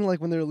faking like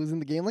when they were losing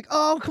the game? Like,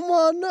 oh come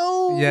on,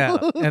 no. Yeah.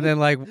 And then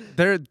like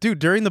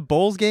during the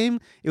Bulls game,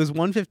 it was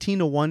 115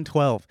 to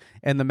 112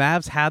 and the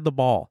Mavs had the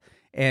ball.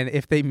 And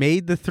if they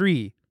made the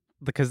three,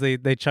 because they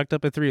chucked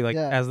up a three like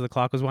Yeah. as the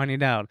clock was winding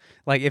down,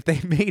 like if they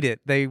made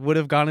it, they would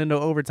have gone into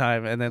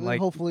overtime and then And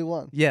like hopefully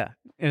won. yeah.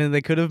 And then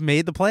they could have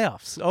made the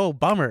playoffs. Oh,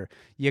 bummer.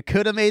 You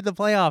could have made the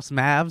playoffs,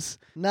 Mavs.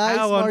 Nice,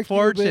 How Mark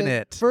Cuban.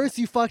 unfortunate. First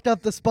you fucked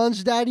up the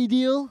Sponge Daddy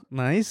deal,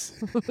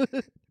 Nice.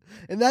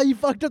 and now you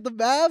fucked up the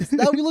Mavs.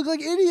 Now we look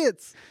like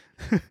idiots.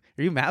 Are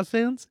you Mavs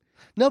fans?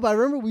 No, but I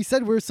remember we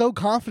said we were so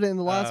confident in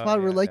the last Oh,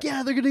 pod. We're yeah, like,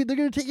 yeah, they're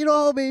gonna take it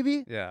all,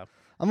 baby. Yeah.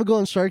 I'm gonna go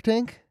on Shark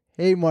Tank.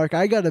 Hey, Mark,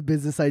 I got a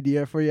business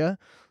idea for you.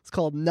 It's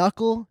called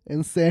Knuckle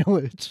and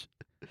Sandwich,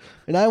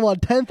 and I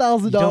want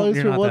 $10,000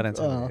 You're for not one. that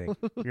intimidating.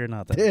 You're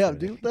not that Damn,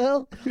 intimidating. dude,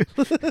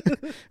 what the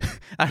hell?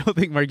 I don't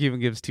think Mark even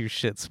gives two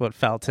shits what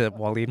foul tip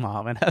Waleed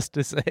Muhammad has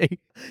to say.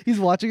 He's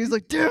watching. He's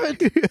like, damn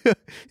it.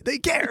 They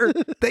care.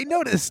 They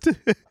noticed.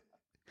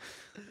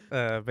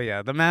 But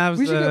yeah, the Mavs.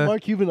 We should get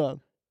Mark Cuban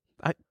on.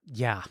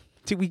 Yeah.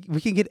 Dude, we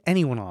can get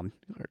anyone on.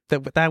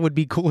 That would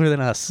be cooler than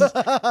us.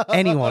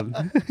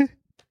 Anyone.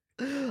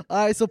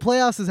 All right, so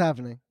playoffs is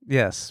happening.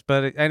 Yes,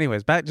 but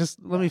anyways, let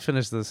me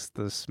finish this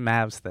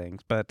Mavs thing.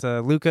 But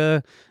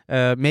Luka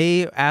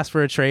may ask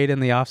for a trade in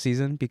the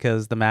offseason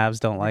because the Mavs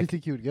don't Where do you like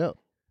think he would go?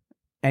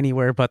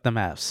 anywhere but the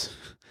Mavs.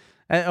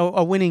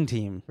 A winning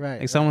team.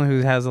 Right, Like someone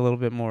who has a little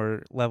bit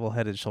more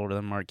level-headed shoulder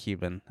than Mark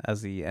Cuban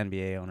as the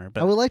NBA owner. I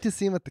But would like to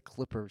see him at the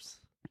Clippers.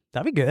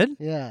 that'd be good.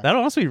 Yeah.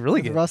 That'd also be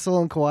really With good.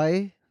 Russell and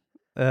Kawhi.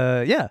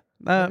 Yeah.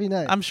 That'd be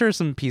nice. I'm sure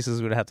some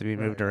pieces would have to be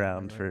moved Right,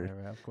 around right.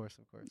 Of course.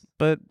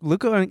 But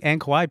Luka and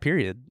Kawhi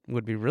period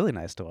would be really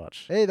nice to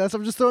watch. Hey,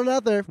 I'm just throwing it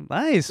out there.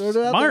 Nice. Throw it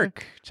out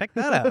Mark, check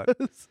that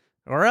out.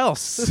 Or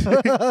else.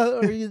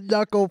 Or you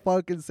knuckle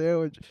fucking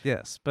sandwich.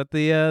 Yes, but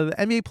the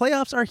NBA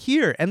playoffs are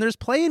here, and there's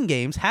play-in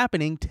games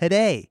happening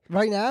today,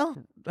 Right now?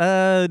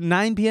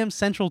 9 p.m.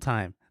 Central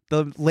Time.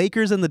 The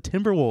Lakers and the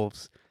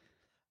Timberwolves.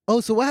 Oh,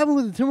 so what happened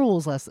with the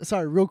Timberwolves last?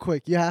 Sorry, real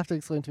quick. You have to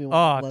explain to me. What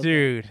Oh, happened.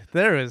 dude,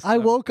 there was. I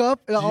woke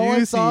up and all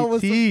I saw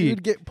was some juicy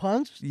dude get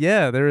punched.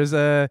 Yeah, there was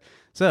a.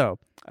 So.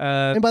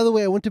 And by the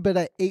way, I went to bed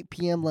at 8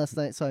 p.m. last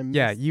night, so I missed.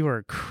 Yeah, you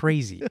are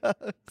crazy. I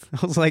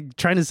was like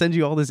trying to send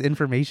you all this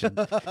information.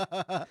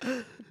 But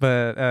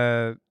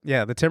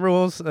yeah, the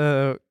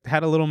Timberwolves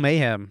had a little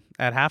mayhem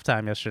at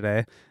halftime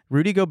yesterday.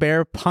 Rudy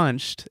Gobert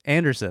punched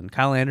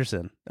Kyle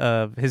Anderson,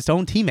 his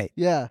own teammate,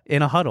 Yeah.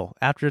 in a huddle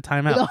after a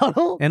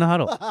timeout. In a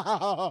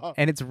huddle.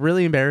 And it's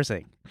really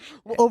embarrassing.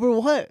 Over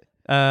what?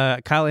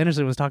 Kyle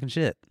Anderson was talking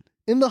shit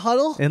In the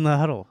huddle? in the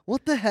huddle.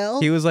 What the hell?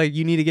 He was like,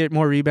 you need to get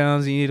more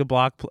rebounds. You need to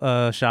block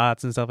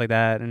shots and stuff like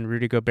that. And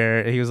Rudy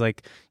Gobert, he was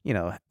like,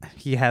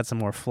 he had some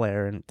more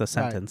flair in the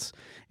sentence.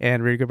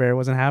 And Rudy Gobert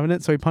wasn't having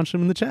it, so he punched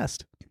him in the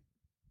chest.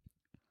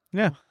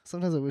 Yeah.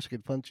 Sometimes I wish I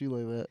could punch you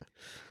like that.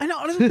 I know.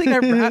 I don't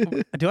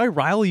think do I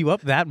rile you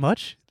up that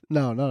much?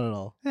 No, not at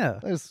all. Yeah.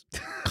 I just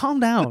Calm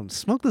down.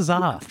 Smoke the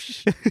za.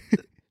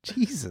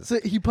 Jesus. so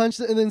he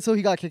punched it, and then so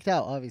he got kicked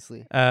out.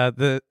 Obviously.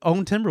 The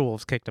own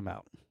Timberwolves kicked him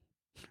out.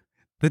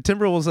 The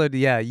Timberwolves said,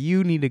 yeah,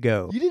 you need to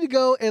go. You need to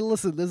go and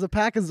listen. There's a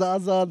pack of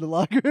Zaza in the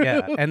locker room.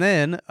 Yeah. And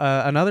then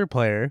another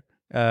player,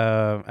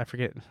 I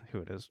forget who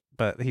it is,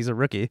 but he's a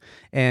rookie,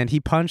 and he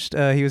punched,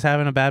 he was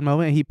having a bad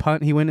moment.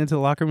 He went into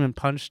the locker room and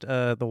punched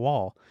the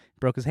wall,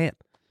 broke his hand,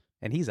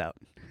 and he's out.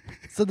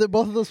 So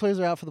both of those players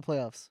are out for the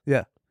playoffs.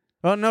 Yeah.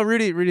 Oh, no,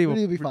 Rudy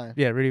will be fine.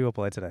 Yeah, Rudy will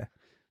play today.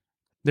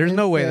 There's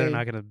no way they're Insane.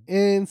 not going to.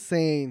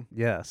 Insane.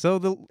 Yeah.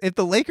 So if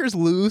the Lakers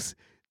lose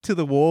to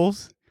the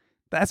Wolves,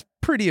 that's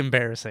pretty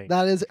embarrassing.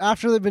 That is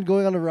after they've been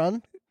going on a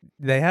run.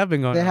 They have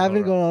been going. They have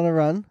been going on a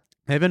run.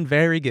 They've been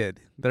very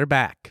good. They're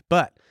back.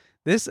 But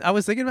this, I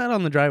was thinking about it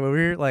on the drive over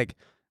here. Like,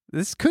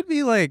 this could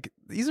be like,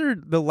 these are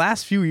the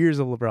last few years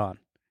of LeBron.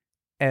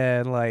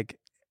 And like,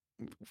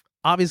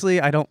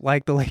 obviously, I don't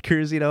like the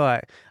Lakers.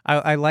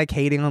 I like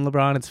hating on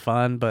LeBron. It's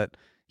fun, but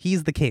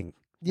he's the king.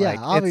 Yeah,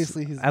 Like,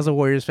 obviously he's As a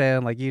Warriors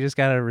fan, like, you just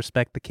got to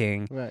respect the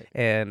king. right.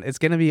 And it's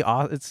going to be,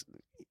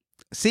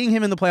 seeing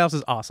him in the playoffs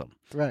is awesome.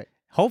 Right.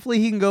 hopefully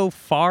he can go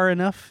far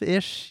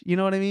enough-ish, you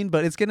know what I mean?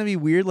 But it's going to be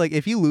weird. Like,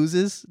 if he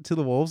loses to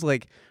the Wolves,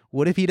 like,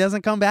 what if he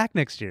doesn't come back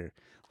next year?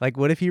 Like,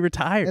 what if he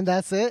retires? And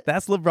that's it?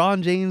 That's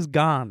LeBron James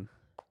gone.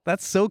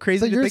 That's so crazy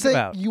So to you're think saying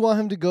about. you want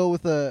him to go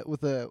with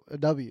a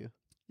W?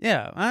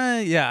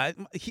 Yeah.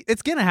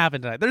 It's going to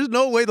happen tonight. There's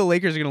no way the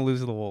Lakers are going to lose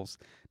to the Wolves.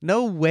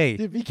 No way.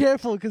 Dude, be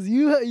careful because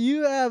you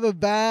have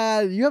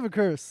a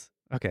curse.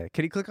 Okay,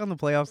 can you click on the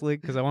playoffs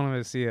league? Because I want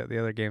to see the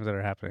other games that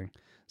are happening.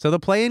 So the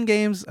play-in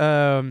games,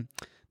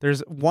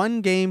 there's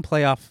one game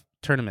playoff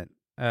tournament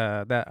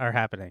that are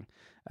happening.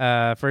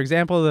 For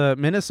example, the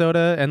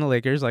Minnesota and the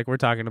Lakers, like we're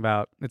talking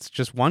about, it's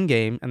just one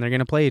game, and they're going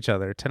to play each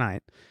other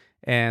tonight.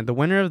 And the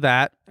winner of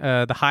that,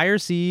 the higher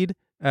seed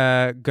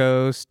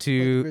goes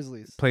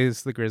to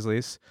plays the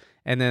Grizzlies,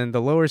 and then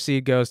the lower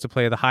seed goes to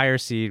play the higher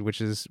seed,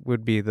 which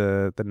would be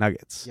the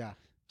Nuggets. Yeah.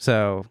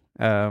 So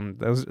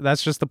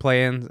that's just the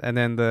play-ins, and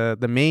then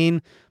the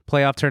main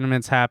playoff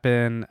tournaments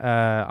happen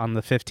on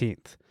the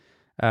 15th.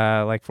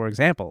 Like, for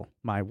example,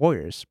 my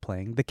Warriors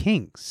playing the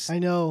Kings. I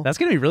know. That's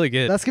going to be really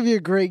good. That's going to be a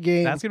great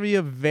game. That's going to be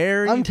a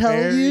very, I'm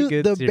telling very you,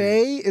 good the series.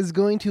 Bay is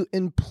going to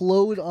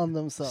implode on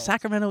themselves.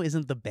 Sacramento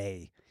isn't the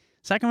Bay.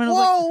 Sacramento's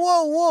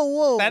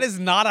Whoa. that is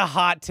not a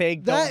hot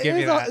take. Don't give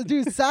me that.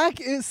 Dude,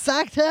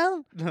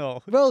 Sacktown?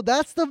 No. Bro,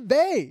 that's the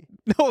Bay.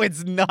 No,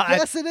 it's not.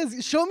 Yes, it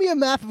is. Show me a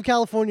map of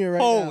California right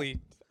now. Holy.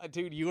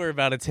 Dude, you are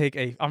about to take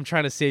I'm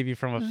trying to save you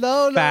from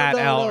a fat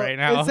L right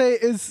now.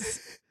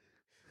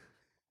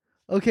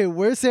 Okay,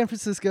 where's San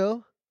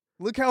Francisco?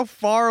 Look how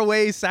far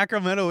away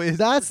Sacramento is.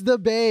 That's the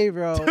Bay,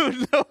 bro.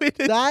 Dude, no, it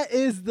is. That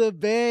is the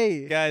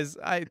Bay. Guys,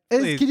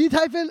 Can you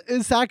type in,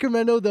 is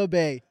Sacramento the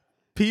Bay?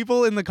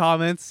 People in the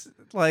comments,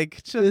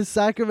 like, just... Is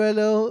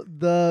Sacramento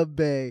the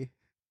Bay?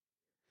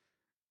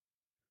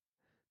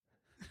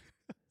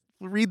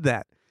 Read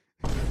that.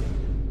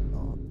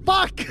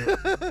 Fuck!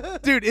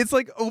 Dude, it's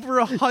like over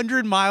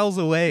 100 miles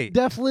away.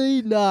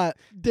 Definitely not.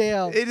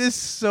 Damn. It is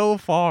so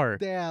far.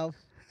 Damn.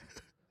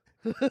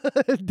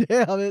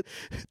 Damn it.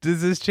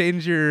 Does this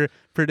change your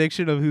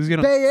prediction of who's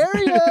gonna Bay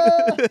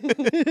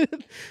Area?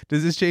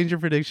 Does this change your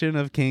prediction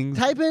of Kings?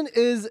 Type in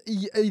is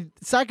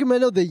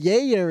Sacramento the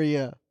Yay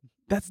area.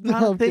 That's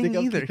not No, a thing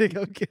I'm either. kidding.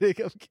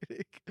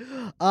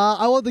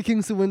 I want the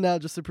Kings to win now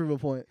just to prove a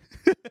point.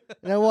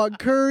 And I want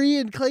Curry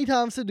and Klay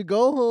Thompson to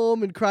go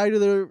home and cry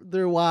to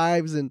their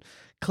wives, and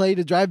Klay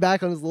to drive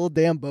back on his little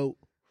damn boat.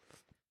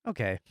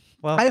 Okay.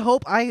 Well, I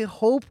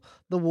hope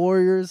the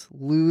Warriors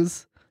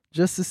lose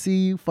just to see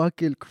you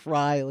fucking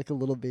cry like a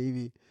little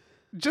baby.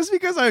 just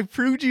because I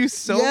proved you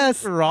so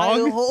yes,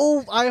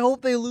 wrong. I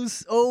hope they lose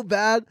so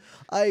bad.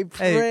 I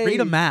pray. Hey,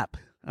 read a map.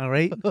 All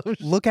right,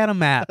 look at a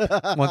map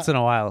once in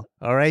a while.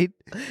 All right,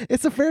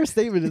 it's a fair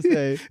statement to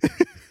say.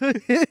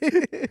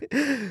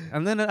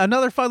 And then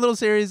another fun little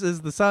series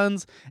is the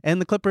Suns and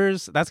the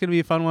Clippers. That's gonna be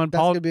a fun one.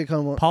 That's gonna be a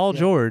fun one. Paul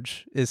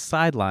George is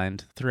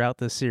sidelined throughout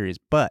this series,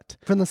 but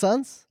from the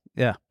Suns,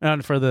 yeah,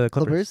 and for the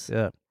Clippers,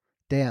 yeah.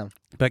 Damn.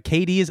 But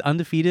KD is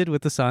undefeated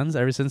with the Suns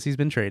ever since he's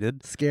been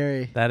traded.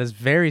 Scary. That is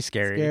very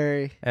scary.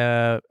 Scary.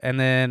 And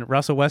then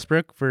Russell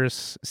Westbrook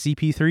versus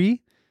CP3,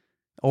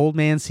 old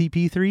man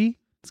CP3.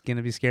 It's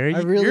gonna be scary.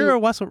 You're a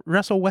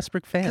Russell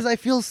Westbrook fan because I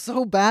feel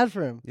so bad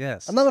for him.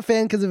 Yes, I'm not a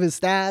fan because of his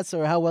stats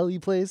or how well he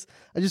plays.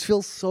 I just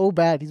feel so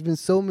bad. He's been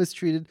so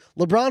mistreated.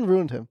 LeBron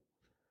ruined him.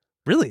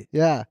 Really?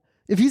 Yeah.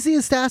 If you see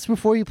his stats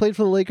before he played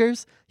for the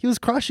Lakers, he was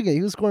crushing it.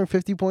 He was scoring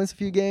 50 points a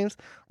few games.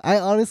 I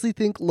honestly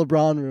think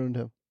LeBron ruined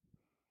him.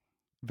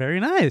 Very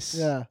nice.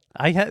 Yeah.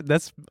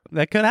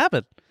 That could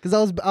happen.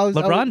 Because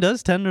LeBron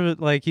does tend to,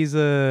 like, he's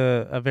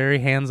a very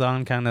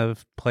hands-on kind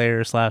of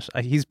player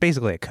 / he's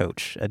basically a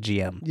coach, a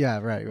GM. Yeah,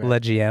 right. Le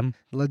GM.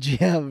 Le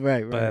GM,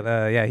 right.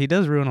 But yeah, he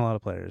does ruin a lot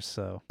of players.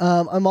 So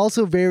I'm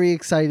also very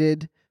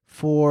excited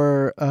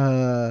for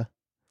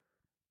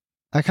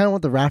I kind of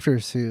want the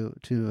Raptors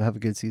to have a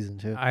good season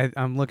too.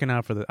 I'm looking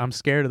out for I'm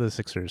scared of the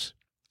Sixers.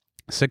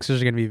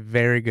 Sixers are going to be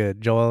very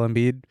good. Joel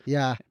Embiid,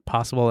 yeah,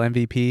 possible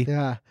MVP.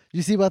 Yeah. Did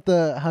you see about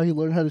how he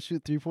learned how to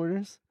shoot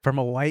 3-pointers? From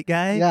a white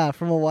guy? Yeah,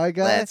 from a white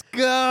guy. Let's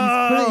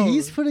go.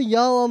 He's putting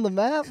y'all on the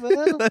map,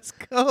 man. Let's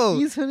go.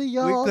 He's putting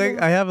y'all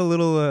I have a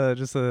little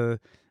just a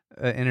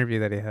interview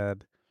that he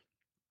had.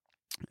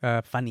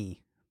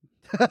 Funny.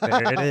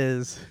 There it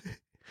is.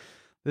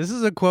 This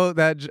is a quote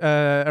that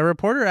a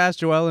reporter asked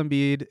Joel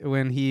Embiid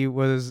when he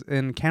was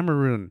in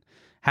Cameroon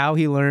how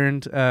he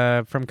learned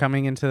from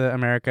coming into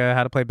America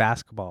how to play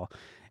basketball.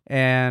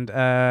 And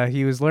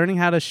he was learning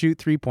how to shoot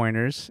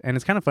 3-pointers. And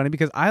it's kind of funny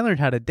because I learned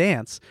how to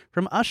dance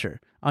from Usher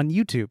on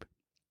YouTube.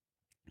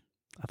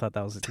 I thought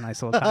that was a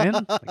nice little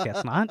tie-in. I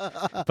guess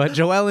not. But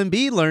Joel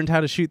Embiid learned how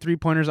to shoot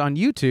 3-pointers on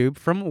YouTube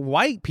from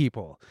white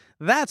people.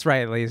 That's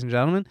right, ladies and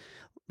gentlemen.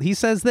 He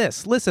says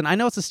this, listen, I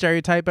know it's a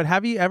stereotype, but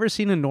have you ever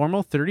seen a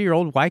normal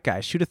 30-year-old white guy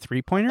shoot a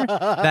 3-pointer?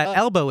 That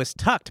elbow is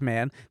tucked,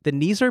 man. The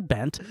knees are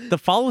bent. The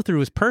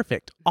follow-through is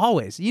perfect.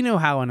 Always. You know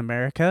how in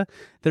America,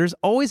 there's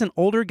always an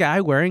older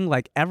guy wearing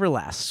like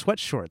Everlast sweat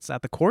shorts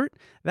at the court.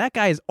 That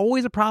guy is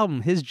always a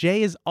problem. His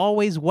J is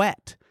always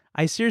wet.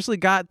 I seriously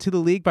got to the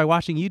league by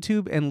watching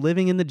YouTube and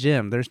living in the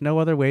gym. There's no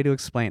other way to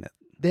explain it.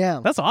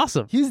 Damn. That's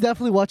awesome. He's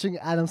definitely watching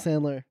Adam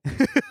Sandler.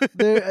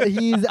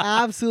 He's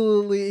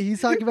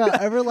talking about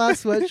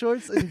Everlast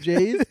sweatshorts and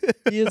J's.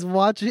 He is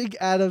watching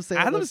Adam Sandler.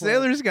 Adam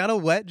Sandler's got a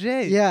wet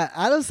J. Yeah,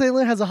 Adam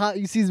Sandler has a hot,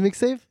 you see his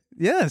mixtape?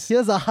 Yes. He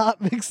has a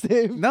hot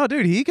mixtape. No,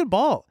 dude, he could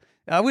ball.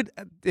 I would,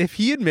 if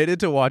he admitted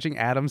to watching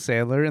Adam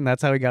Sandler and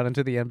that's how he got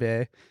into the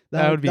NBA,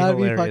 that would be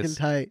hilarious. That'd be fucking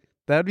tight.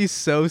 That'd be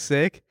so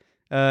sick.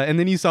 And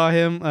then you saw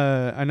him.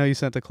 I know you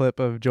sent a clip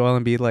of Joel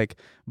Embiid like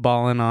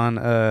balling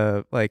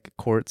on like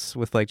courts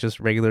with like just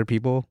regular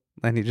people,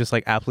 and he just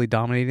like absolutely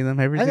dominating them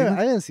every I season.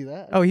 didn't see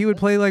that. Oh, he would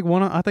play like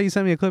I thought you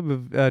sent me a clip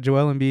of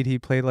Joel Embiid. He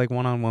played like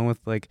 1-on-1 with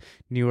like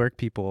New York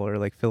people or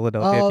like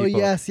Philadelphia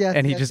people. Yes.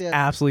 And he yes, just yes.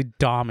 absolutely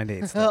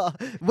dominates them.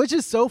 Which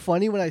is so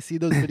funny when I see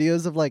those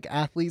videos of like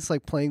athletes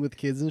like playing with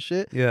kids and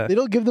shit. Yeah. They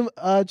don't give them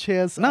a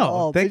chance at No,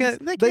 all. they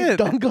They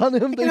dunk on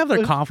him. They can have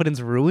their confidence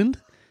ruined.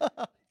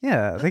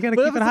 Yeah, they gotta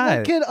But keep if it it's a high.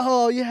 little kid,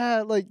 oh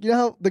yeah, like you know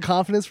how the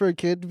confidence for a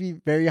kid to be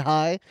very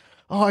high.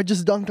 Oh, I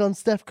just dunked on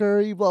Steph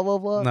Curry, blah blah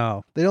blah.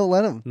 No, They don't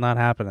let him. not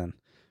happening.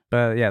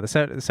 But yeah, the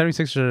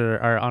 76ers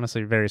are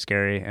honestly very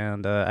scary,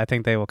 and I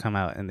think they will come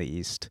out in the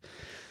East.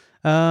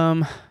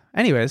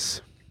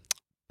 Anyways,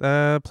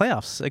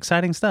 playoffs,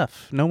 exciting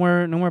stuff. No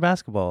more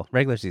basketball.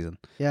 Regular season.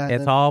 Yeah,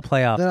 It's all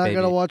playoffs, Then I baby.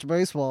 gotta watch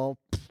baseball.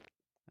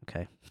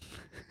 Okay.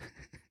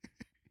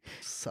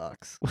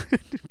 Sucks.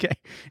 Okay.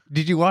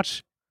 Did you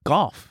watch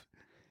golf?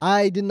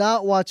 I did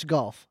not watch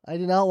golf. I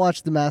did not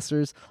watch the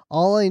Masters.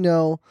 All I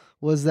know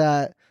was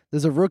that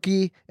there's a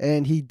rookie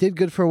and he did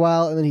good for a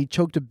while and then he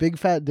choked a big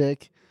fat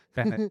dick.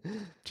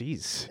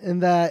 Jeez.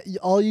 And that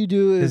all you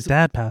do is His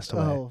dad passed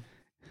away. oh.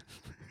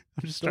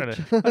 I'm just trying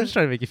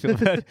to make you feel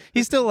bad.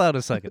 He's still allowed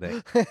to suck a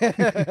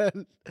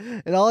dick.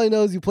 And all I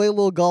know is you play a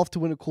little golf to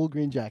win a cool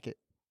green jacket.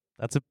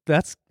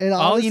 That's And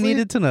all honestly, you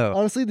needed to know.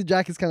 Honestly, the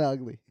jacket's kind of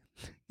ugly.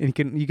 And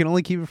you can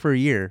only keep it for a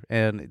year,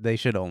 and they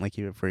should only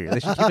keep it for a year. They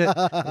should keep it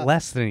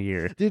less than a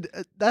year. Dude,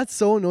 that's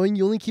so annoying.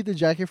 You only keep the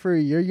jacket for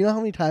a year. You know how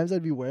many times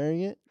I'd be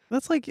wearing it?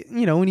 That's like,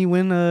 when you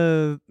win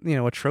a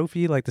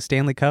trophy like the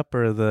Stanley Cup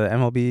or the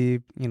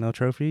MLB,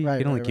 trophy, Right, you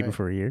can only right, keep right. it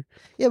for a year.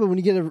 Yeah, but when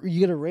you get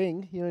a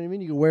ring, you know what I mean?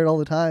 You can wear it all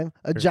the time.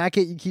 A Sure.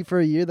 jacket you keep for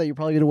a year that you're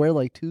probably going to wear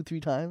like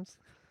 2-3 times.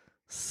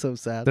 So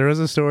sad. There was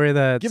a story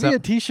that Give me a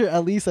t-shirt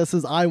at least that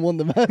says I won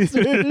the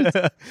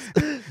Masters.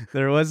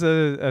 there was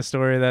a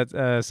story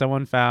that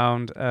someone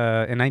found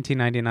in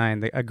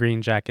 1999 a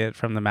green jacket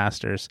from the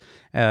Masters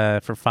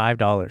for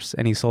 $5,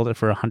 and he sold it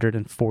for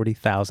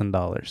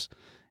 $140,000.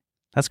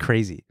 That's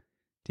crazy.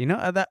 Do you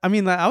know that? I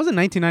mean, that was in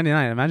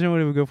 1999. Imagine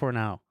what it would go for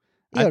now.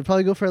 Yeah, it'd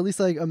probably go for at least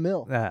like $1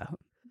 million. Yeah,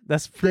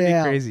 that's pretty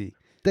Damn. crazy.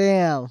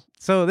 Damn.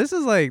 So this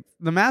is like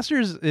the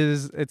Masters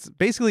it's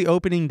basically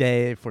opening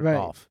day for Right.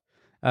 golf.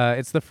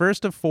 It's the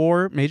first of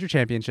 4 major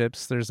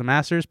championships. There's the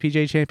Masters,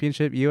 PGA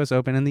Championship, US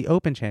Open, and the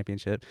Open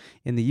Championship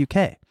in the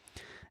UK.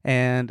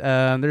 And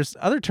there's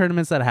other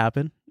tournaments that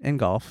happen in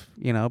golf,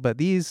 but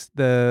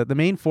the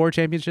main 4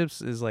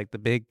 championships is like the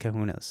big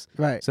kahunas.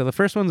 Right. So the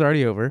first one's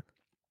already over,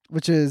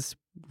 Which is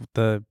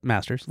the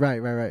Masters.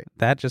 right.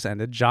 That just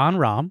ended. John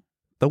Rahm,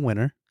 the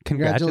winner.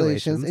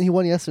 Congratulations. And he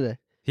won yesterday.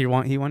 He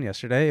won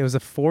yesterday. It was a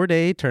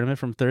 4-day tournament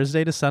from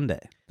Thursday to Sunday.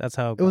 That's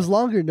how It was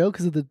longer, no,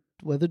 because of the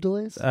weather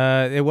delays?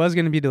 It was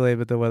going to be delayed,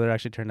 but the weather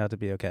actually turned out to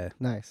be okay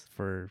Nice.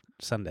 for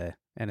Sunday,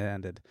 and it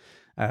ended.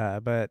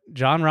 But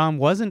John Rahm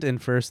wasn't in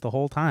first the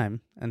whole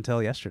time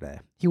until yesterday.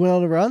 He went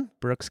on a run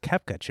Brooks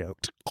Koepka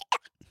choked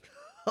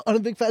on a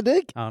big fat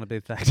dick? on a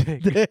big fat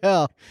dick.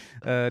 Yeah.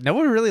 No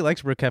one really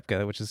likes Brooks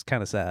Koepka, which is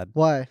kind of sad.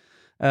 Why?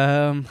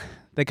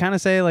 They kind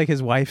of say like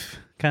his wife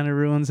kind of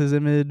ruins his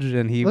image,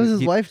 and What does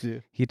his wife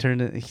do? he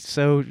turned it.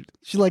 So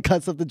She like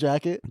cuts up the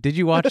jacket. did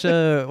you watch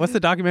what's the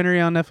documentary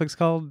on Netflix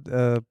called?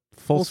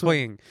 Full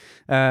Swing.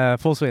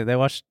 Full Swing. They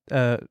watched.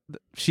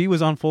 She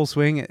was on Full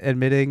Swing,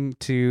 admitting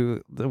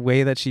to the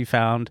way that she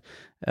found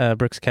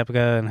Brooks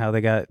Koepka and how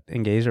they got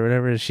engaged or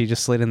whatever. She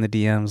just slid in the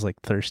DMs like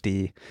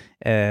thirsty,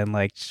 and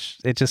like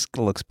it just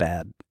looks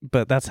bad.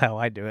 But that's how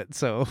I do it.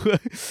 So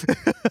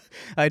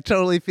I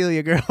totally feel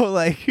you, girl.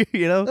 Like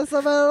That's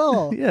not bad at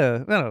all.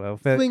 yeah. I don't know.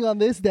 But Swing on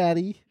this,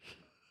 daddy.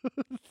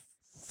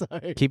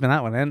 Sorry. keeping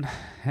that one in.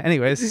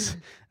 Anyways,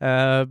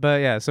 but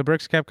yeah, so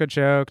Brooks Koepka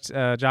choked.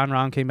 John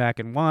Rahm came back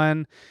and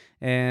won.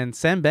 And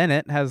Sam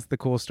Bennett has the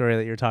cool story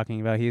that you're talking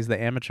about. He's the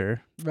amateur,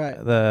 Right.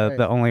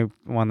 the only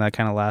one that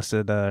kind of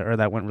lasted or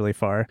that went really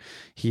far.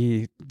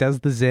 He does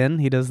the Zyn.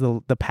 He does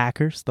the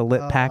Packers, the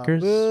lip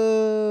Packers,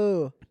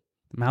 Boo.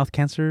 mouth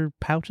cancer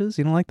pouches.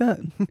 You don't like that?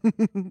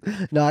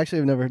 No, actually,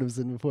 I've never heard of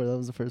Zyn before. That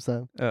was the first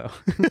time. Oh.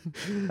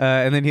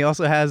 And then he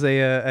also has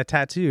a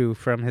tattoo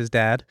from his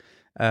dad.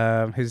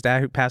 His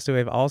dad who passed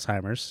away of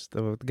Alzheimer's.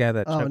 The guy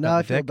that Oh, choked now on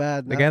I the feel dick.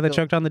 bad. The Now guy I that feel-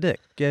 choked on the dick.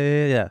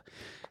 Yeah.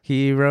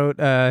 He wrote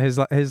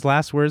his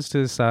last words to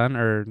his son,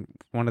 or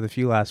one of the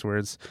few last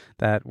words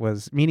that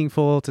was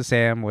meaningful to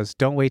Sam, was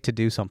 "Don't wait to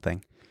do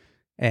something,"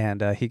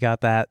 and he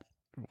got that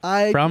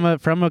from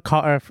a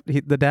car.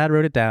 The dad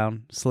wrote it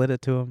down, slid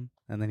it to him,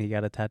 and then he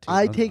got a tattoo.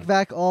 I on take him.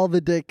 back all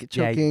the dick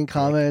Yeah, you choking dick.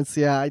 comments.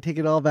 Yeah, I take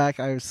it all back.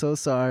 I'm so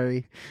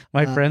sorry.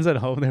 My friends at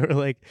home, they were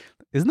like,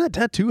 "Isn't that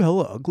tattoo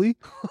hella ugly?"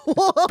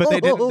 Whoa! But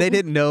they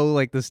didn't know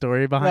like the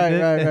story behind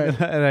Right, it,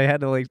 right, and I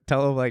had to like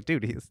tell them like,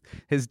 dude,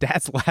 his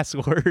dad's last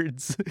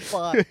words.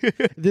 Fuck.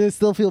 Did it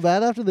still feel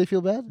bad after they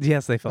feel bad?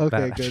 Yes, they felt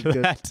Okay, bad good, after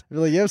good. that. You're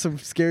like, you have some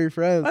scary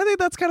friends. I think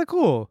that's kind of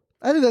cool.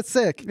 I think that's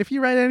sick. If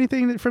you write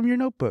anything from your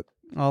notebook,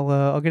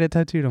 I'll get it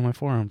tattooed on my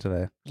forearm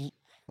today.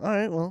 All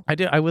right, well,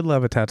 I would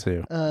love a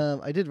tattoo.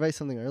 I did write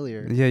something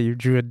earlier. Yeah, you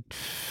drew a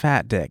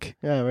fat dick.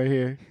 Yeah, right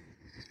here.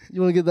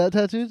 You want to get that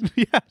tattooed?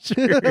 Yeah,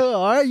 sure.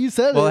 All right, you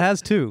said Well, it it.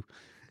 has two.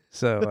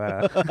 So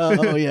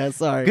Oh yeah,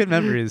 sorry. good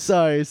memories.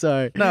 Sorry.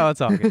 No,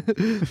 it's all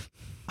good.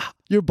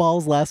 Your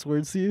ball's last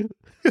words to you.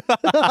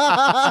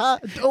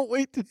 Don't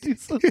wait to do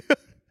so.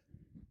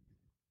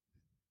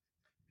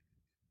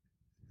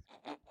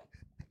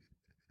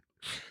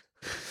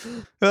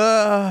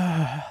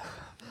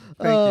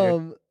 Thank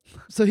you.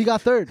 So he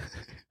got third.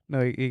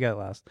 No, he got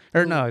last.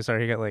 Or no,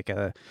 sorry, he got like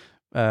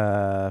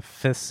a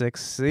fifth,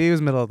 sixth. He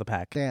was middle of the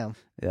pack. Damn,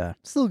 Yeah.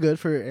 still good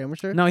for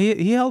amateur. No,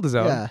 he held his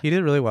own. Yeah. He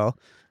did really well.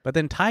 But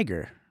then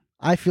Tiger,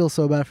 I feel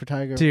so bad for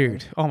Tiger.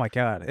 dude, oh my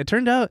god! It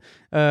turned out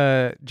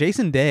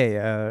Jason Day,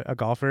 a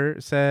golfer,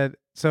 said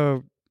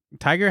so.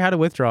 Tiger had to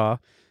withdraw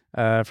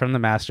from the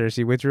Masters.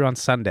 He withdrew on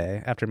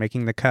Sunday after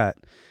making the cut,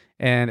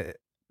 and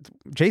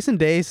Jason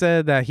Day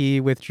said that he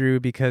withdrew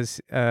because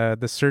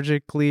the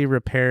surgically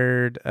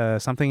repaired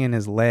something in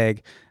his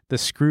leg. The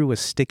screw was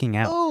sticking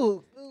out.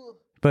 Oh,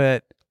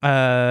 But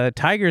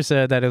Tiger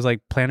said that it was like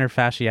plantar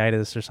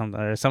fasciitis or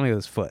something with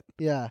his foot.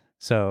 yeah.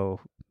 So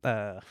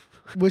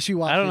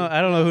Wishy-washy.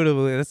 I don't know who to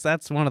believe.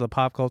 That's one of the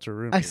pop culture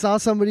rumors. I saw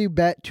somebody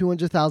bet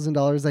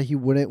 $200,000 that he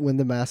wouldn't win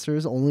the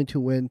Masters, only to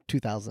win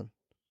 2,000.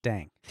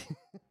 Dang.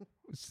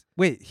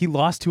 Wait, he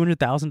lost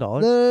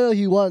 $200,000? No,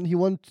 he won. He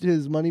won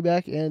his money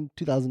back and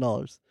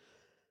 $2,000.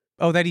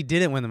 Oh, that he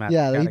didn't win the Masters.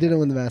 Yeah, Got he it, didn't got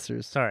win the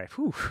Masters. it. Sorry.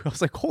 Whew. I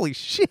was like, holy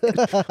shit!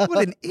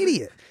 What an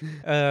idiot.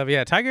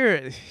 Yeah,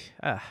 Tiger.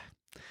 I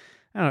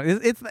don't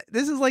know.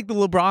 This is like the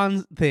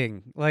LeBron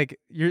thing. Like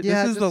Yeah, this is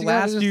just- the you gotta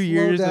last just few slow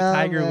years down, of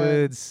Tiger man.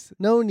 Woods.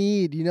 No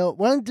need,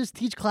 why don't you just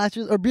teach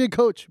classes or be a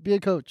coach? Be a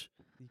coach.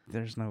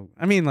 There's no.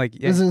 I mean, like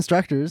yeah, There's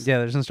instructors. yeah.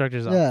 There's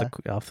instructors Yeah.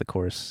 off the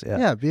course.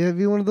 Yeah, Yeah,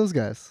 be one of those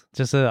guys.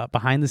 just a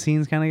behind the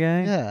scenes kind of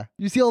guy. Yeah.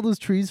 You see all those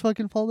trees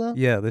fucking fall down?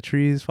 Yeah, the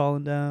trees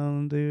falling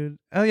down, dude.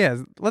 Oh yeah,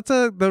 let's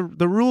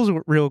the rules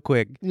real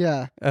quick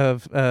Yeah.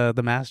 of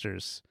the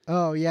Masters,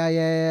 Oh,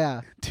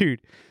 yeah.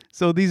 dude.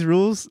 So these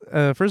rules,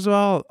 first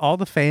of all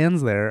the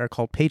fans there are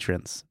called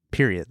patrons.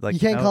 Period. Like You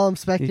can't call them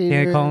spectators. You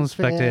can't call them fans.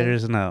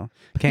 spectators. No,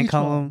 can't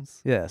call them.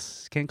 Patrons.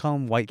 Yes, can't call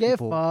them white Get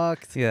people.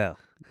 fucked. Yeah,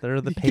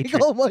 they're the You can't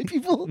patrons. call them white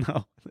people?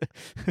 No,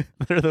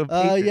 they're the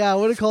patrons. Yeah, I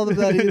wouldn't call them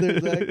that either,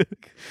 Zach.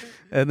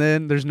 And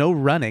then there's no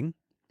running.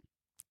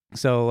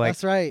 So like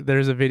That's right.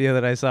 there's a video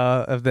that I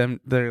saw of them.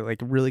 They're like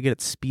really good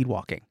at speed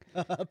walking.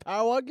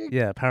 Power walking?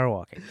 Yeah, power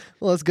walking.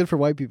 Well, that's good for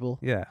white people.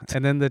 Yeah,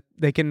 and then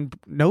they can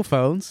no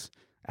phones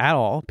at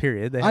all.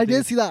 Period. They have I to-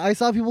 did see that. I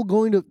saw people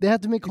they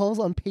have to make calls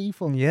on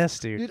payphones. Yes,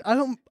 dude. Dude, I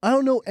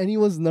don't know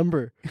anyone's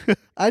number.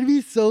 I'd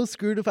be so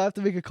screwed if I have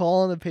to make a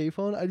call on a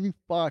payphone. I'd be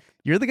fucked.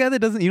 You're the guy that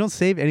doesn't. You don't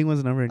save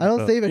anyone's number. In I your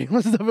don't phone. save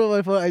anyone's number on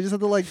my phone. I just have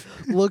to like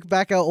look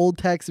back at old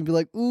texts and be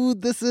like, "Ooh,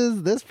 this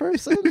is this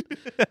person."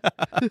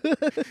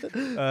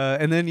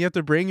 And then you have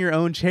to bring your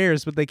own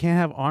chairs, but they can't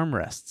have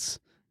armrests.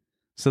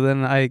 So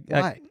then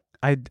Why?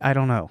 I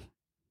don't know.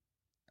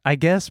 I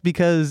guess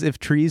because if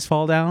trees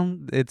fall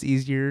down, it's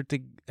easier to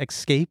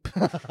escape.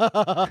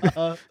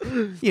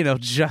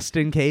 Just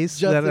in case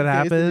Just that in it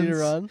case they happens. need to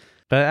run.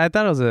 But I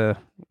thought it was a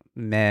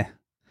meh.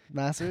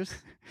 Masters.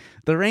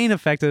 The rain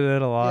affected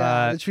it a Yeah,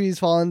 lot. the trees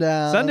falling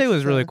down. Sunday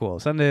was really cool.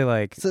 Sunday,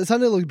 like,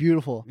 Sunday looked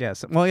beautiful.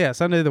 yes. Well, yeah,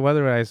 Sunday, the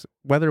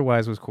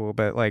weather-wise was cool,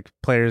 but, like,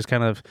 players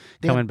kind of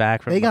coming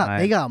back from They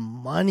behind. got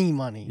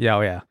money Yeah,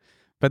 oh, yeah.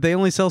 But they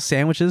only sell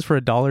sandwiches for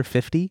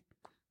 $1.50.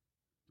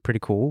 Pretty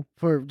cool.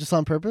 for just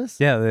on purpose.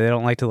 Yeah, they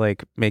don't like to,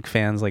 like, make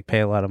fans, like, pay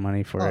a lot of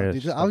money for Oh, it.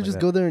 dude, stuff I would like just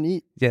that. go there and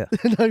eat. Yeah.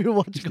 Not even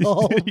watch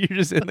golf. You're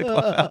just in the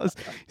clubhouse.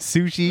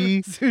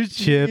 Sushi.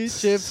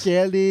 Sushi, chips,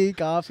 candy,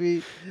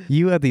 coffee.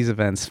 You at these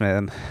events,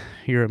 man.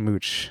 You're a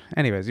mooch.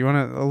 Anyways, you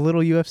want a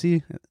little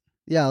UFC?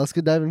 Yeah, let's go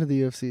dive into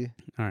the UFC.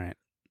 All right.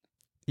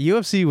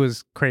 UFC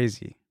was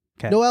crazy.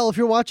 Okay. Noel, if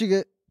you're watching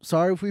it,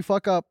 sorry if we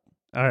fuck up.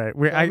 All right.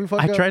 we fuck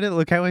I up. try to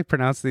look how I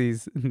pronounce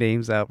these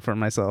names out for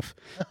myself.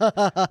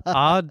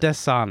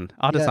 Adesan.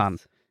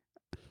 Yes.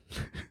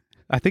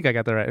 I think I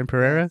got that right. In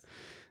Pereira.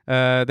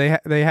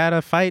 They had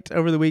a fight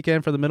over the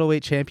weekend for the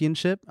middleweight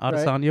championship.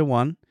 Adesanya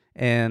won.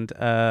 And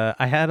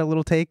I had a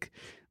little take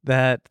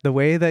that the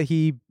way that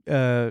he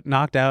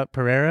knocked out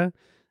Pereira,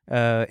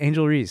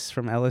 Angel Reese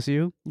from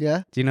LSU.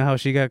 Yeah. Do you know how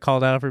she got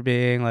called out for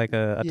being like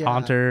a Yeah,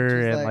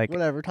 taunter she's and like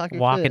whatever, talk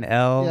your walking shit.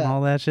 L Yeah. and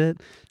all that shit?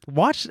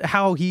 Watch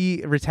how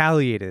he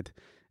retaliated.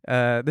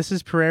 This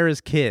is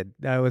Pereira's kid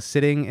that was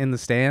sitting in the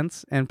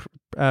stands, and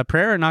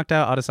Pereira knocked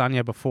out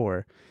Adesanya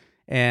before,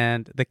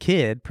 and the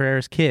kid,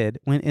 Pereira's kid,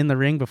 went in the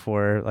ring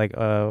before like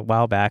a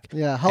while back.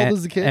 Yeah. How old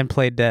is the kid? And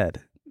played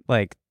dead.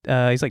 Like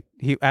he's like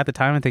he at the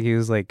time I think he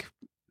was like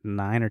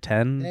 9 or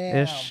 10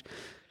 ish. Damn.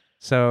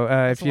 So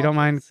That's if a you lot don't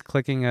mind of kids.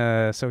 clicking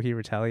so he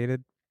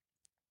retaliated.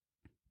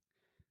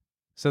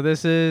 So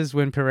this is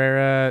when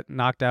Pereira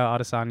knocked out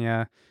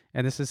Adesanya,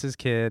 and this is his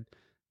kid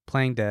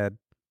playing dead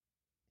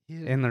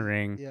in the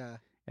ring. Yeah.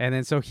 And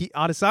then so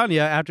Adesanya,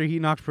 after he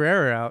knocked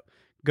Pereira out,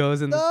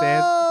 goes in the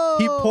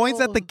stand. He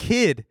points at the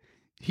kid.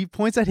 He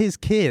points at his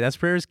kid. That's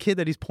Pereira's kid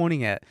that he's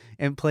pointing at,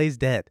 and plays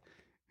dead.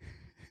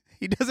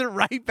 He does it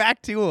right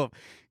back to him.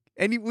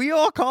 And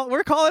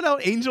we're calling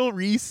out Angel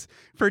Reese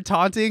for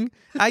taunting.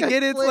 I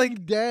get it's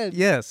like dead.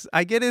 yes,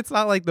 I get it's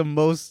not like the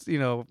most hand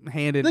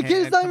in The hand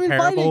kid's not even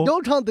comparable. fighting.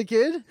 Don't taunt the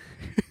kid.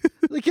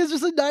 The kid's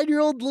just a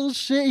 9-year-old little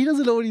shit. He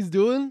doesn't know what he's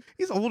doing.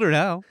 He's older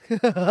now.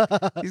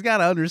 He's got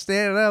to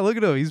understand now. Look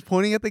at him. He's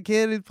pointing at the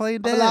kid and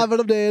playing dead. I'm laughing.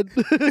 I'm dead.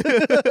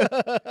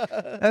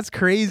 That's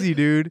crazy,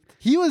 dude.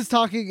 He was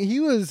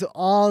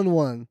on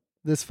one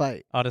this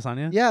fight.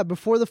 Adesanya? Yeah,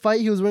 before the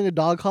fight, he was wearing a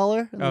dog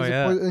collar. And Oh,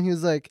 yeah. And he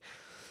was like,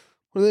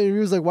 when the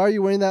interview was like, why are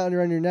you wearing that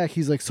around your neck?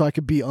 He's like, so I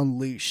could be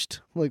unleashed.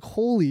 I'm like,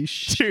 holy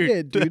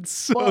shit, dude. That's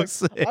so Fuck.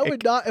 sick. I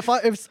would not, if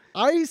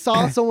I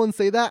saw someone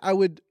say that, I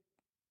would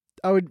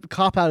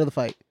cop out of the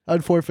fight.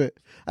 I'd forfeit.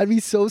 I'd be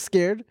so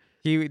scared.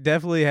 He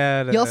definitely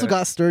had. He also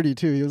got sturdy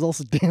too. He was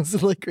also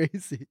dancing like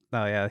crazy.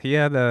 Oh yeah, he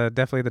had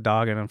definitely the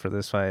dog in him for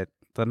this fight.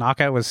 The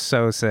knockout was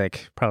so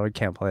sick. Probably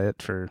can't play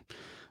it for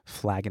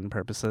flagging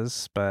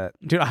purposes, but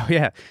dude, oh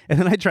yeah. And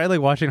then I tried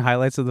like watching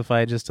highlights of the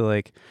fight just to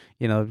like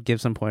give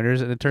some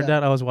pointers, and it turned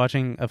out I was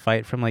watching a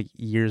fight from like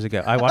years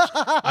ago. I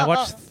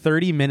watched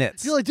 30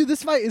 minutes. You're like, dude,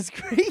 this fight is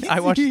crazy. I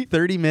watched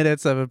 30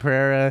 minutes of a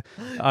Pereira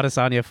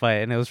Adesanya fight,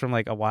 and it was from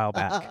like a while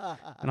back.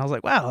 And I was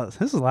like, wow, this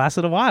has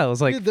lasted a while. It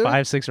was like Dude, there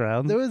 5-6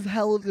 rounds.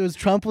 There was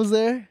Trump was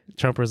there,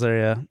 Trump was there,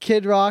 yeah.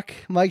 Kid Rock,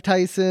 Mike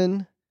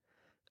Tyson,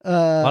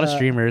 A lot of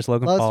streamers,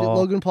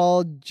 Logan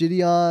Paul,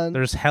 Gideon.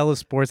 There's hella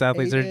sports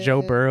athletes. There's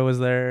Joe Aiden. Burrow was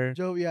there.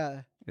 Joe,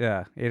 yeah.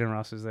 Yeah, Aiden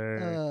Ross was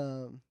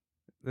there.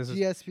 This is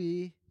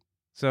GSP.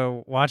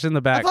 so watching the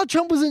I back. thought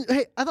Trump was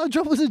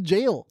in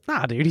jail.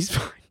 Nah, dude, he's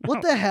fine.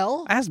 What the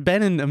hell? Ask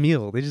Ben and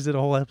Emil. They just did a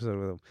whole episode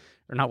with him,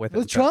 or not with him.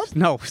 With Trump?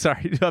 No,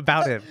 sorry,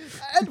 about him.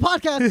 End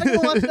podcast. I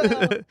can watch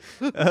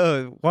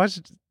that. Watch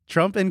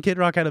Trump and Kid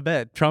Rock had a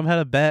bet. Trump had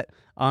a bet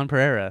on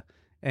Pereira,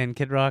 and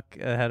Kid Rock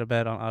had a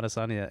bet on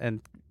Adesanya,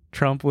 and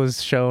Trump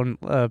was shown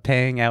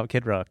paying out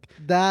Kid Rock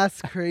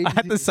That's crazy.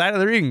 at the side of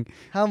the ring.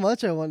 How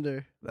much, I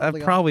wonder?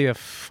 Probably a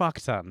fuck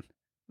ton.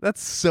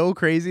 That's so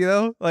crazy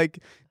though. Like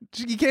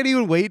you can't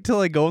even wait till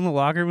like go in the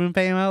locker room and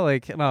pay him out.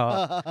 Like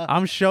no,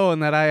 I'm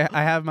showing that I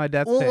have my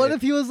debts Well, paid. what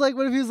if he was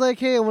like,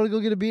 hey, I want to go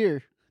get a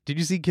beer? Did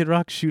you see Kid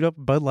Rock shoot up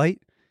Bud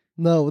Light,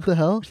 No, what the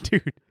hell?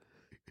 dude?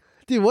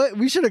 Dude, what?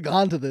 We should have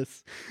gone to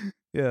this.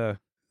 Yeah.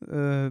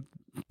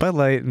 Bud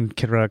Light and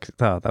Kid Rock.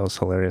 Oh, that was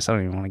hilarious. I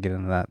don't even want to get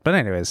into that. But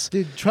anyways,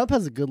 Dude, Trump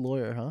has a good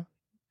lawyer, huh?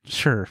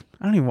 sure.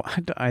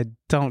 I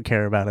don't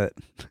care about it.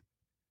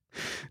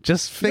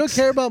 Just You don't fix.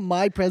 care about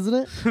my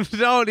president?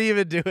 Don't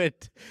even do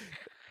it.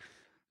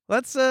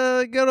 Let's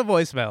go to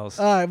voicemails.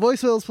 All right,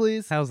 voicemails,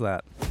 please. How's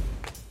that?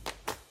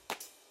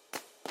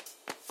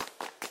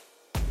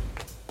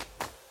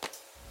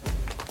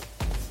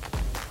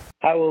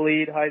 Hi,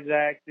 Waleed. Hi,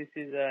 Zach. This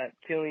is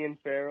Killian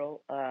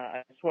Farrell.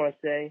 I just want to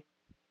say,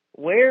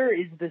 where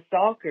is the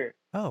soccer?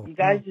 Oh, You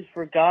guys just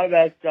forgot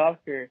about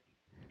soccer.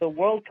 The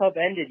World Cup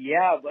ended,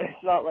 yeah, but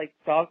it's not like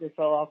soccer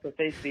fell off the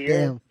face of the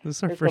earth. Damn. this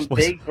is our There's first some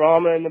voice. big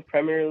drama in the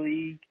Premier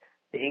League,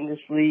 the English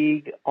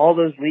League, all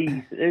those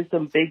leagues. There's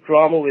some big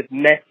drama with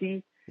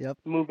Messi Yep.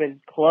 moving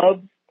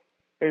clubs.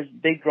 There's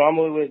big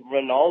drama with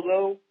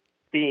Ronaldo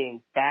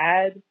being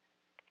bad.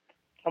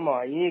 Come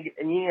on, you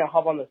need to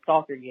hop on the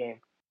soccer game.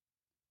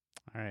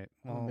 All right.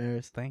 I'm Well,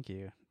 embarrassed. thank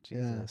you. Yeah.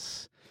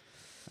 Jesus.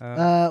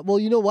 Well,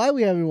 you know why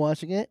we haven't been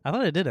watching it? I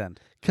thought it did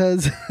end.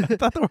 Because I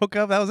thought the World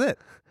Cup, that was it.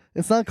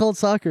 it's not called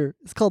soccer.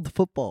 It's called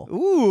football.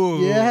 Ooh.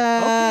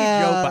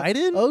 Yeah. Okay,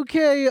 Joe Biden.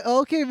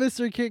 Okay,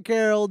 Mr. Kit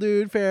Carroll,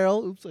 dude,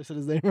 Farrell. Oops, I said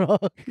his name wrong.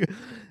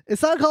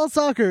 It's not called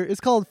soccer.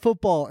 It's called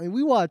football, and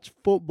we watch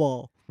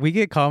football. We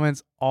get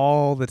comments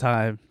all the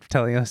time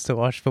telling us to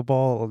watch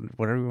football,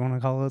 whatever we want to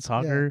call it,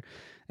 soccer.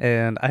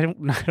 And I don't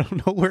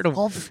know where It's to.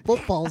 called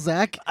football,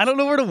 Zach. I don't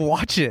know where to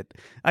watch it.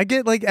 I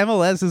get like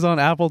MLS is on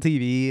Apple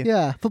TV,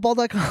 Yeah,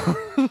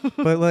 football.com.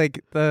 but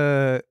like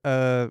the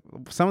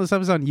some of the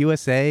stuff is on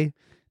USA,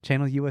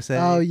 Channel USA.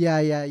 Oh yeah.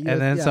 and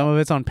then some of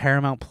it's on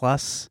Paramount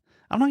Plus.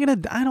 I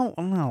don't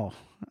know.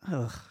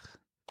 Ugh.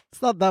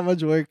 It's not that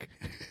much work,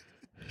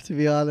 to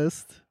be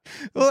honest.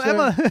 Well, sure.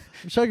 Emma,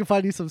 I'm sure I can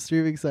find you some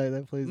streaming site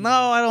that plays. no,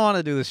 I don't want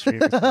to do the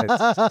streaming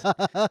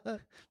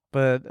sites.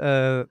 But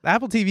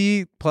Apple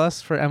TV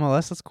Plus for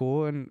MLS, that's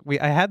cool. And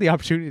I had the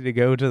opportunity to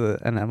go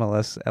to an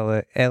MLS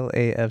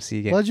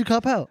LAFC game Why'd you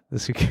cop out?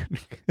 this weekend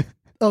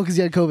Oh, because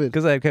you had COVID.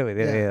 because I had COVID.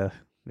 Yeah.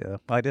 Yeah. Well,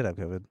 I did have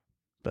COVID,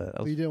 but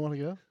But you didn't want to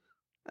go.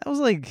 I was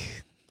like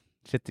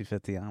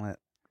 50-50 on it.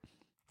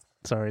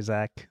 Sorry,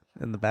 Zach.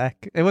 in the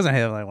back. It wasn't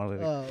him. I wanted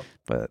to, Oh,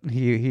 but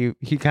he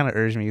kind of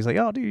urged me. He's like,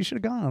 "Oh, dude, you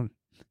should have gone."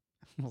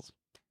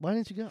 why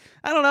didn't you go?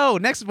 I don't know.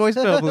 Next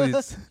voicemail,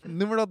 please.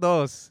 Número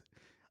dos.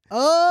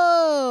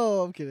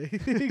 Oh, I'm kidding.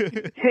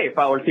 Hey,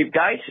 Power Tip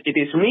guys, it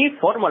is me,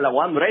 Formula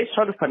One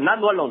racer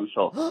Fernando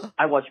Alonso.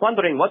 I was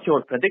wondering what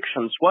your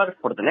predictions were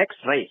for the next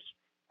race.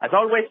 As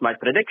always, my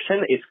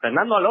prediction is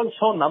Fernando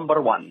Alonso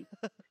 #1.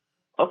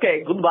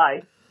 Okay,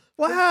 goodbye.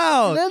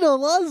 Wow, Fernando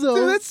Alonso.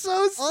 dude, that's so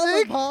on the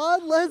sick.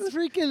 pod. Let's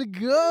freaking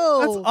go.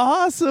 That's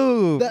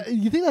awesome.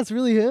 You think that's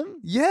really him?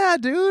 Yeah,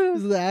 Is dude.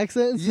 it the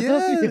accent? and Yeah,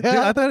 stuff? dude,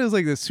 I thought it was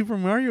like the Super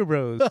Mario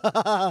Bros. You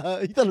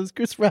thought it was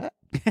Chris Pratt?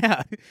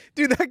 Yeah,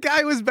 dude, that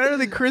guy was better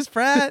than Chris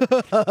Pratt.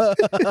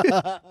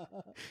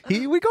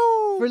 Here we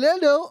go.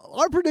 Fernando,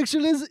 our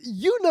prediction is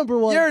you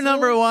 #1. You're sir,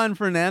 number one,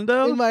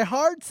 Fernando. in my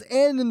hearts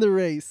and in the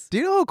race. Do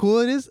you know how cool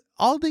it is?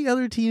 All the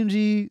other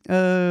TMG,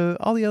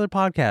 all the other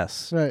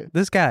podcasts. Right.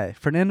 This guy,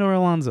 Fernando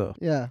Alonso,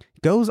 Yeah,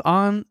 goes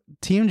on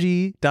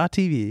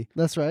TMG.tv,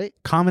 that's right.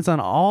 comments on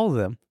all of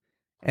them,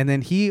 and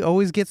then he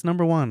always gets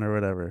number one or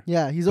whatever.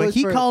 Yeah, he's But always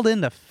he first. called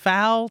in the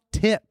foul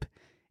tip,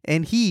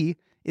 and he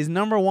is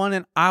number one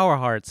in our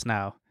hearts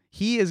now.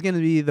 He is going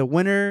to be the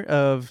winner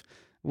of.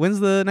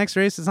 When's the next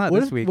race? It's not What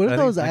this if, week. what but if I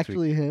that think was it's next week.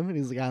 actually him? And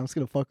he's like, I'm just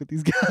gonna fuck with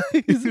these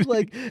guys.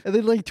 Like, and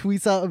then like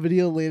tweets out a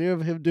video later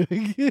of him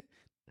doing it.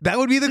 That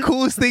would be the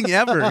coolest thing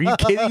ever. Are you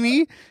kidding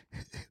me?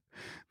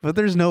 But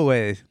there's no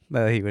way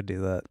that he would do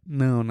that.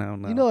 No.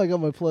 You know I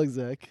got my plug,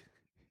 Zach.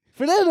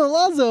 Fernando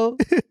Alonso,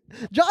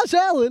 Josh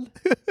Allen,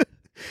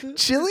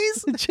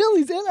 Chili's?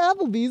 Chili's, and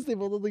Applebee's. They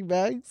both look like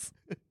bags.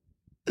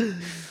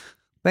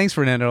 Thanks,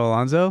 Fernando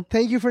Alonso.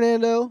 Thank you,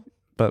 Fernando.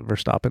 But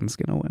Verstappen's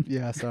going to win.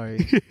 Yeah,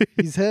 sorry.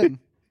 He's him.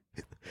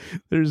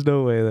 There's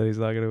no way that he's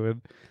not going to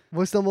win.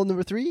 Voice number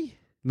number 3.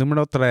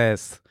 Número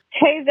tres.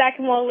 Hey, Zach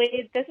and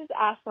Wally. This is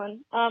Ashlyn.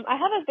 I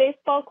have a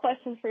baseball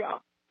question for y'all.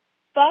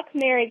 Fuck,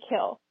 marry,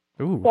 kill.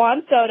 Ooh.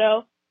 Juan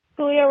Soto,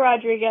 Julio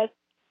Rodriguez,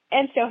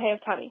 and Shohei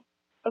Ohtani.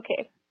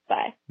 Okay,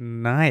 bye.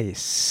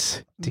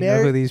 Nice. Do you Mar-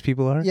 know who these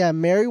people are? Yeah,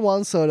 marry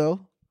Juan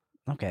Soto.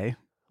 Okay.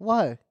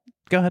 Why?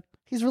 Go ahead.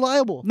 He's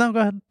reliable. No, go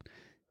ahead.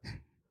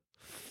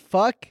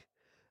 Fuck.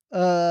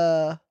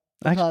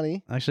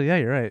 Ohtani. Actually, yeah,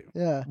 you're right.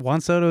 Yeah,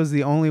 Juan Soto is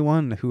the only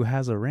one who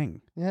has a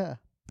ring. yeah.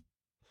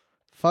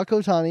 Fuck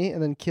Ohtani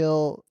and then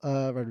kill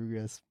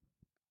Rodriguez.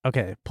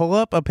 Okay, pull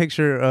up a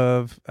picture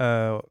of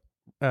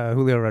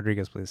Julio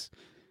Rodriguez, please.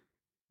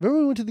 Remember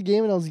when we went to the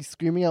game and I was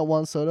screaming out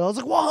Juan Soto? I was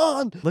like,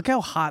 Juan! Look how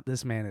hot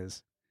this man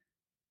is.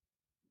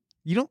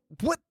 You don't...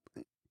 What?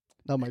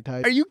 Not my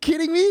type. Are you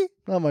kidding me?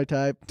 Not my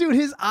type. Dude,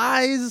 his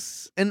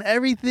eyes and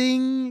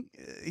everything.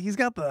 He's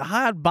got the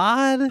hot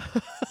bod.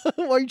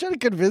 Why are you trying to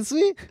convince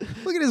me?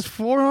 Look at his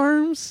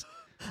forearms.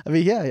 I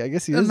mean, yeah, I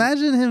guess he is.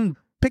 Imagine him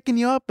picking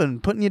you up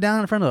and putting you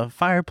down in front of a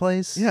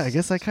fireplace. Yeah, I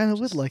guess I kind of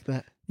would like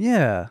that.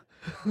 Yeah.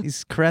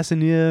 He's caressing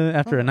you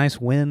after a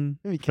nice win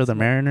Maybe for kiss the my-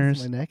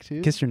 Mariners. Kiss my neck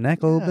too. Kiss your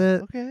neck a little Yeah,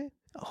 bit. Okay.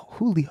 Oh,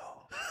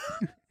 Julio.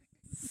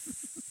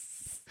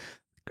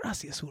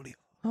 Gracias, Julio.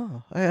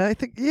 Oh, I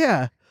think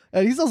yeah.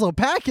 And he's also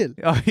packing.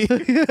 Oh,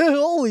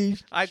 Holy.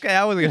 okay,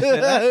 I was going to say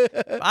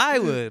that. I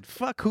would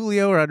fuck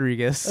Julio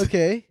Rodriguez.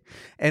 Okay.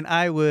 And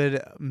I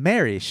would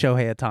marry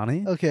Shohei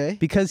Ohtani Okay.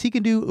 because he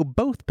can do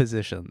both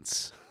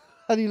positions.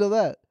 How do you know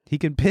that? He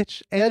can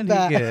pitch and he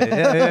bat.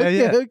 can.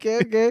 Yeah.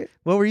 Okay.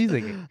 What were you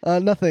thinking?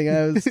 Nothing.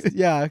 I was.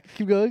 Yeah.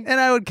 Keep going. And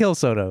I would kill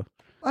Soto.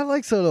 I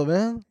like Soto,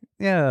 man.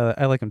 Yeah,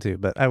 I like him too,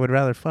 but I would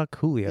rather fuck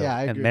Julio Yeah,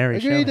 I and agree. marry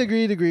Shohei.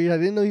 Agreed. I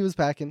didn't know he was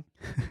packing.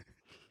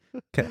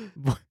 Okay.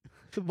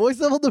 Voice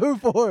level number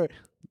 4.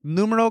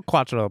 Número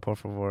cuatro, por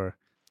favor.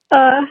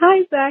 Hi,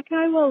 Zach.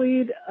 Hi,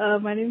 Waleed.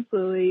 My name's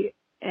Lily,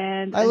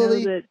 and Hi, I know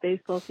Lily. that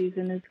baseball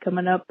season is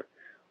coming up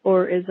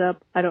or is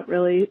up. I don't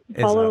really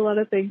Is follow up. a lot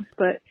of things,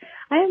 but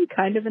I am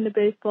kind of into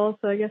baseball,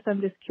 so I guess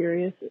I'm just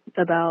curious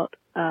about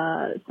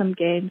some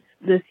games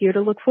this year to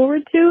look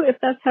forward to, if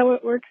that's how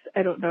it works.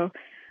 I don't know.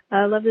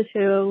 I love the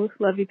show.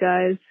 Love you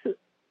guys.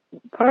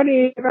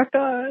 Party. Rock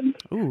on.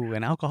 Ooh,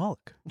 an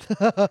alcoholic.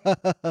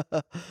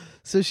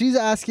 So she's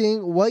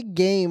asking what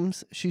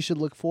games she should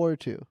look forward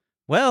to.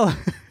 Well,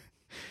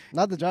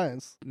 Not the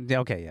Giants. yeah,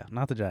 okay, yeah,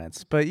 not the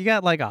Giants, but you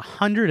got like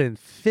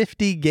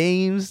 150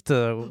 games to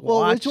Well,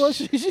 watch. which one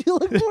should she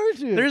look forward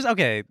to? There's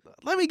okay.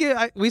 Let me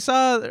get. We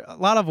saw a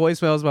lot of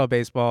voicemails about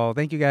baseball.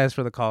 Thank you guys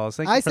for the calls.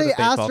 Thank you I for say the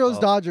baseball Astros calls.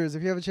 Dodgers.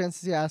 If you have a chance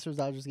to see Astros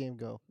Dodgers game,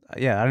 go.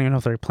 Yeah, I don't even know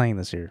if they're playing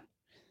this year.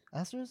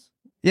 Astros?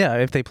 Yeah,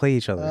 if they play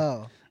each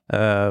other.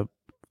 Oh.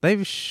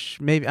 They've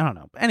maybe I don't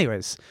know.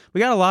 Anyways, we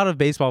got a lot of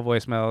baseball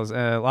voicemails.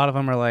 A lot of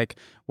them are like,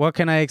 "What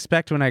can I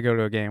expect when I go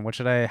to a game?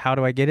 How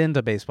do I get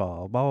into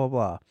baseball? Blah blah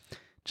blah."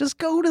 just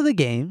go to the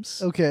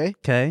games. Okay.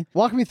 Okay.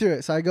 Walk me through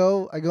it. So I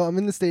go, I'm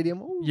in the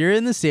stadium. Ooh. You're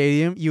in the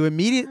stadium. You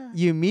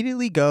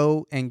immediately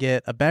go and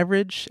get a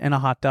beverage and a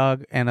hot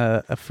dog and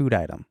a food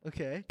item.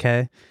 Okay.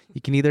 Okay. You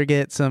can either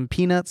get some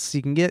peanuts,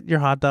 you can get your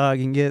hot dog,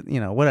 you can get,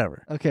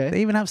 whatever. Okay.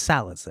 They even have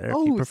salads there if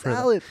you Oh, prefer that.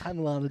 salad.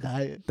 I'm on a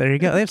diet. There you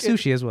go. They have Okay.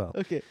 sushi as well.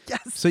 Okay.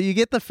 Yes. So you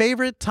get the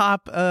favorite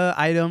top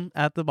item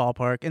at the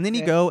ballpark, and then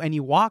you Okay. go and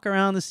you walk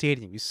around the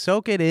stadium. You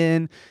soak it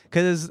in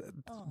because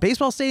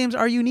baseball stadiums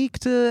are unique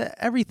to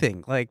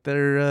everything. Like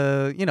they're,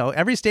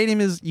 every stadium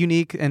is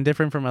unique and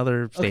different from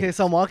other stadiums. Okay,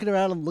 so I'm walking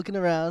around, I'm looking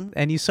around.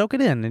 And you soak it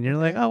in, and you're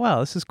like, oh,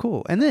 wow, this is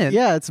cool. And then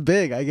Yeah, it's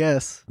big, I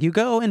guess. you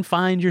go and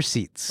find your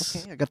seats.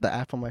 Okay, I got the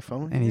app on my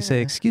phone. And you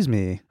say, excuse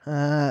me,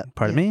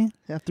 pardon me?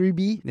 Yeah,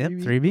 3B. Yep,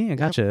 3B. I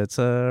gotcha. It's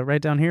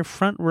right down here,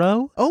 front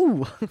row.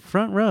 Oh,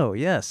 Front row,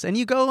 yes. And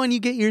you go and you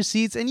get your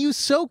seats and you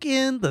soak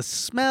in the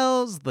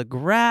smells, the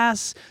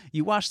grass.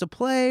 You watch the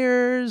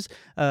players,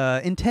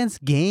 intense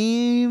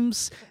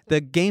games.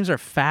 The games are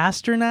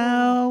faster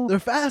now. they're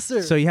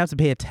faster. So you have to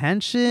pay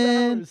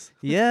attention. hours.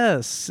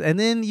 Yes. And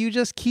then you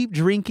just keep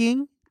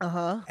drinking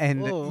Uh-huh.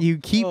 and Whoa. you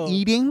keep Whoa.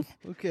 eating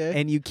Okay.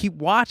 and you keep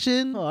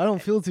watching Oh, I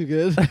don't feel too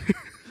good.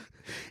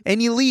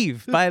 and you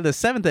leave by the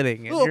 7th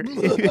inning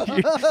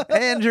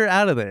and you're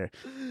out of there.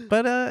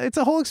 But it's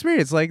a whole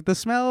experience. Like the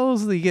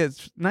smells, you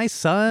get nice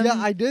sun. Yeah,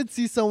 I did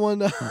see someone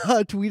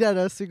tweet at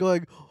us and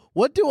going,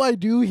 "What do I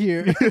do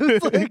here?"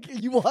 It's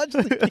like you watch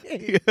the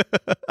game.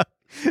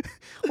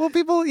 Well,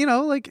 people,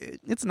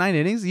 it's 9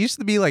 innings. It used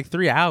to be like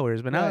 3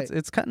 hours, but now Right.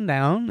 it's cutting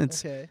down.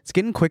 It's Okay. it's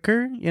getting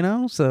quicker,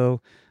 So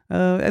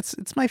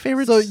it's my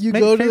favorite. So you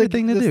go to favorite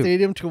thing to the do.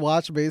 stadium to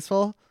watch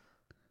baseball?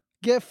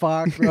 Get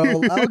fucked,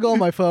 bro. I'll go on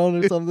my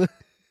phone or something.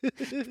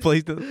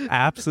 Play the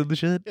apps and the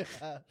shit.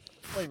 Yeah.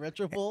 Play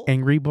Retro Bowl.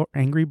 Angry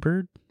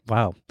Bird.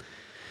 Wow.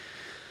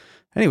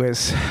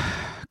 Anyways,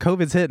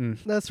 COVID's hitting.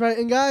 That's right.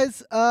 And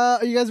guys,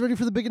 are you guys ready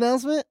for the big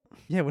announcement?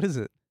 Yeah. What is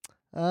it?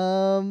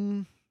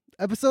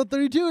 Episode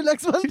 32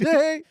 next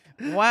Monday.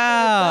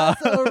 Wow.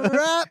 That's a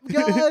wrap,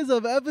 guys,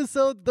 of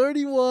episode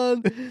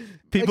 31.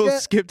 People Again-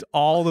 skipped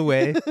all the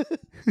way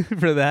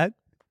for that.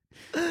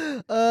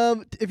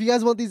 If you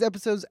guys want these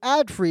episodes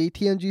ad-free,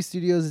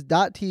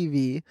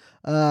 tngstudios.tv.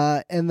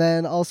 And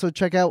then also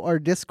check out our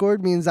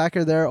Discord. Me and Zach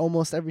are there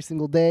almost every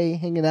single day,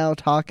 hanging out,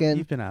 talking.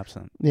 You've been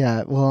absent.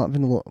 Yeah, well, I've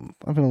been a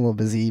little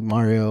busy,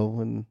 Mario,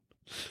 and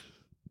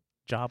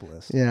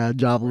Jobless. yeah, Where you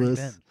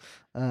jobless.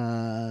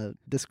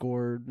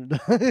 Discord.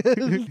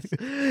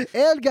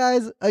 And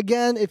guys,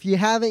 again, if you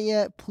haven't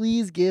yet,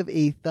 please give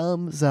a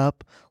thumbs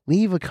up,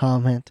 leave a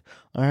comment,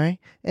 all right?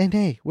 And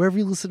hey, wherever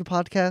you listen to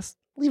podcasts,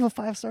 leave a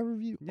 5-star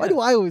review. Why Yeah. do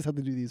I always have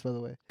to do these, by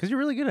the way? Because you're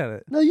really good at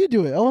it. No, you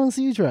do it. I want to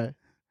see you try.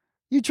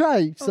 You try,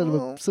 you son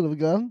of a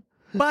gun.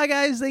 Bye,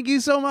 guys. Thank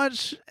you so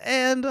much.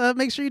 And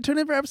make sure you tune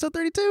in for episode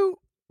 32.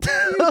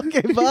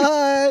 Okay,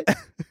 bye.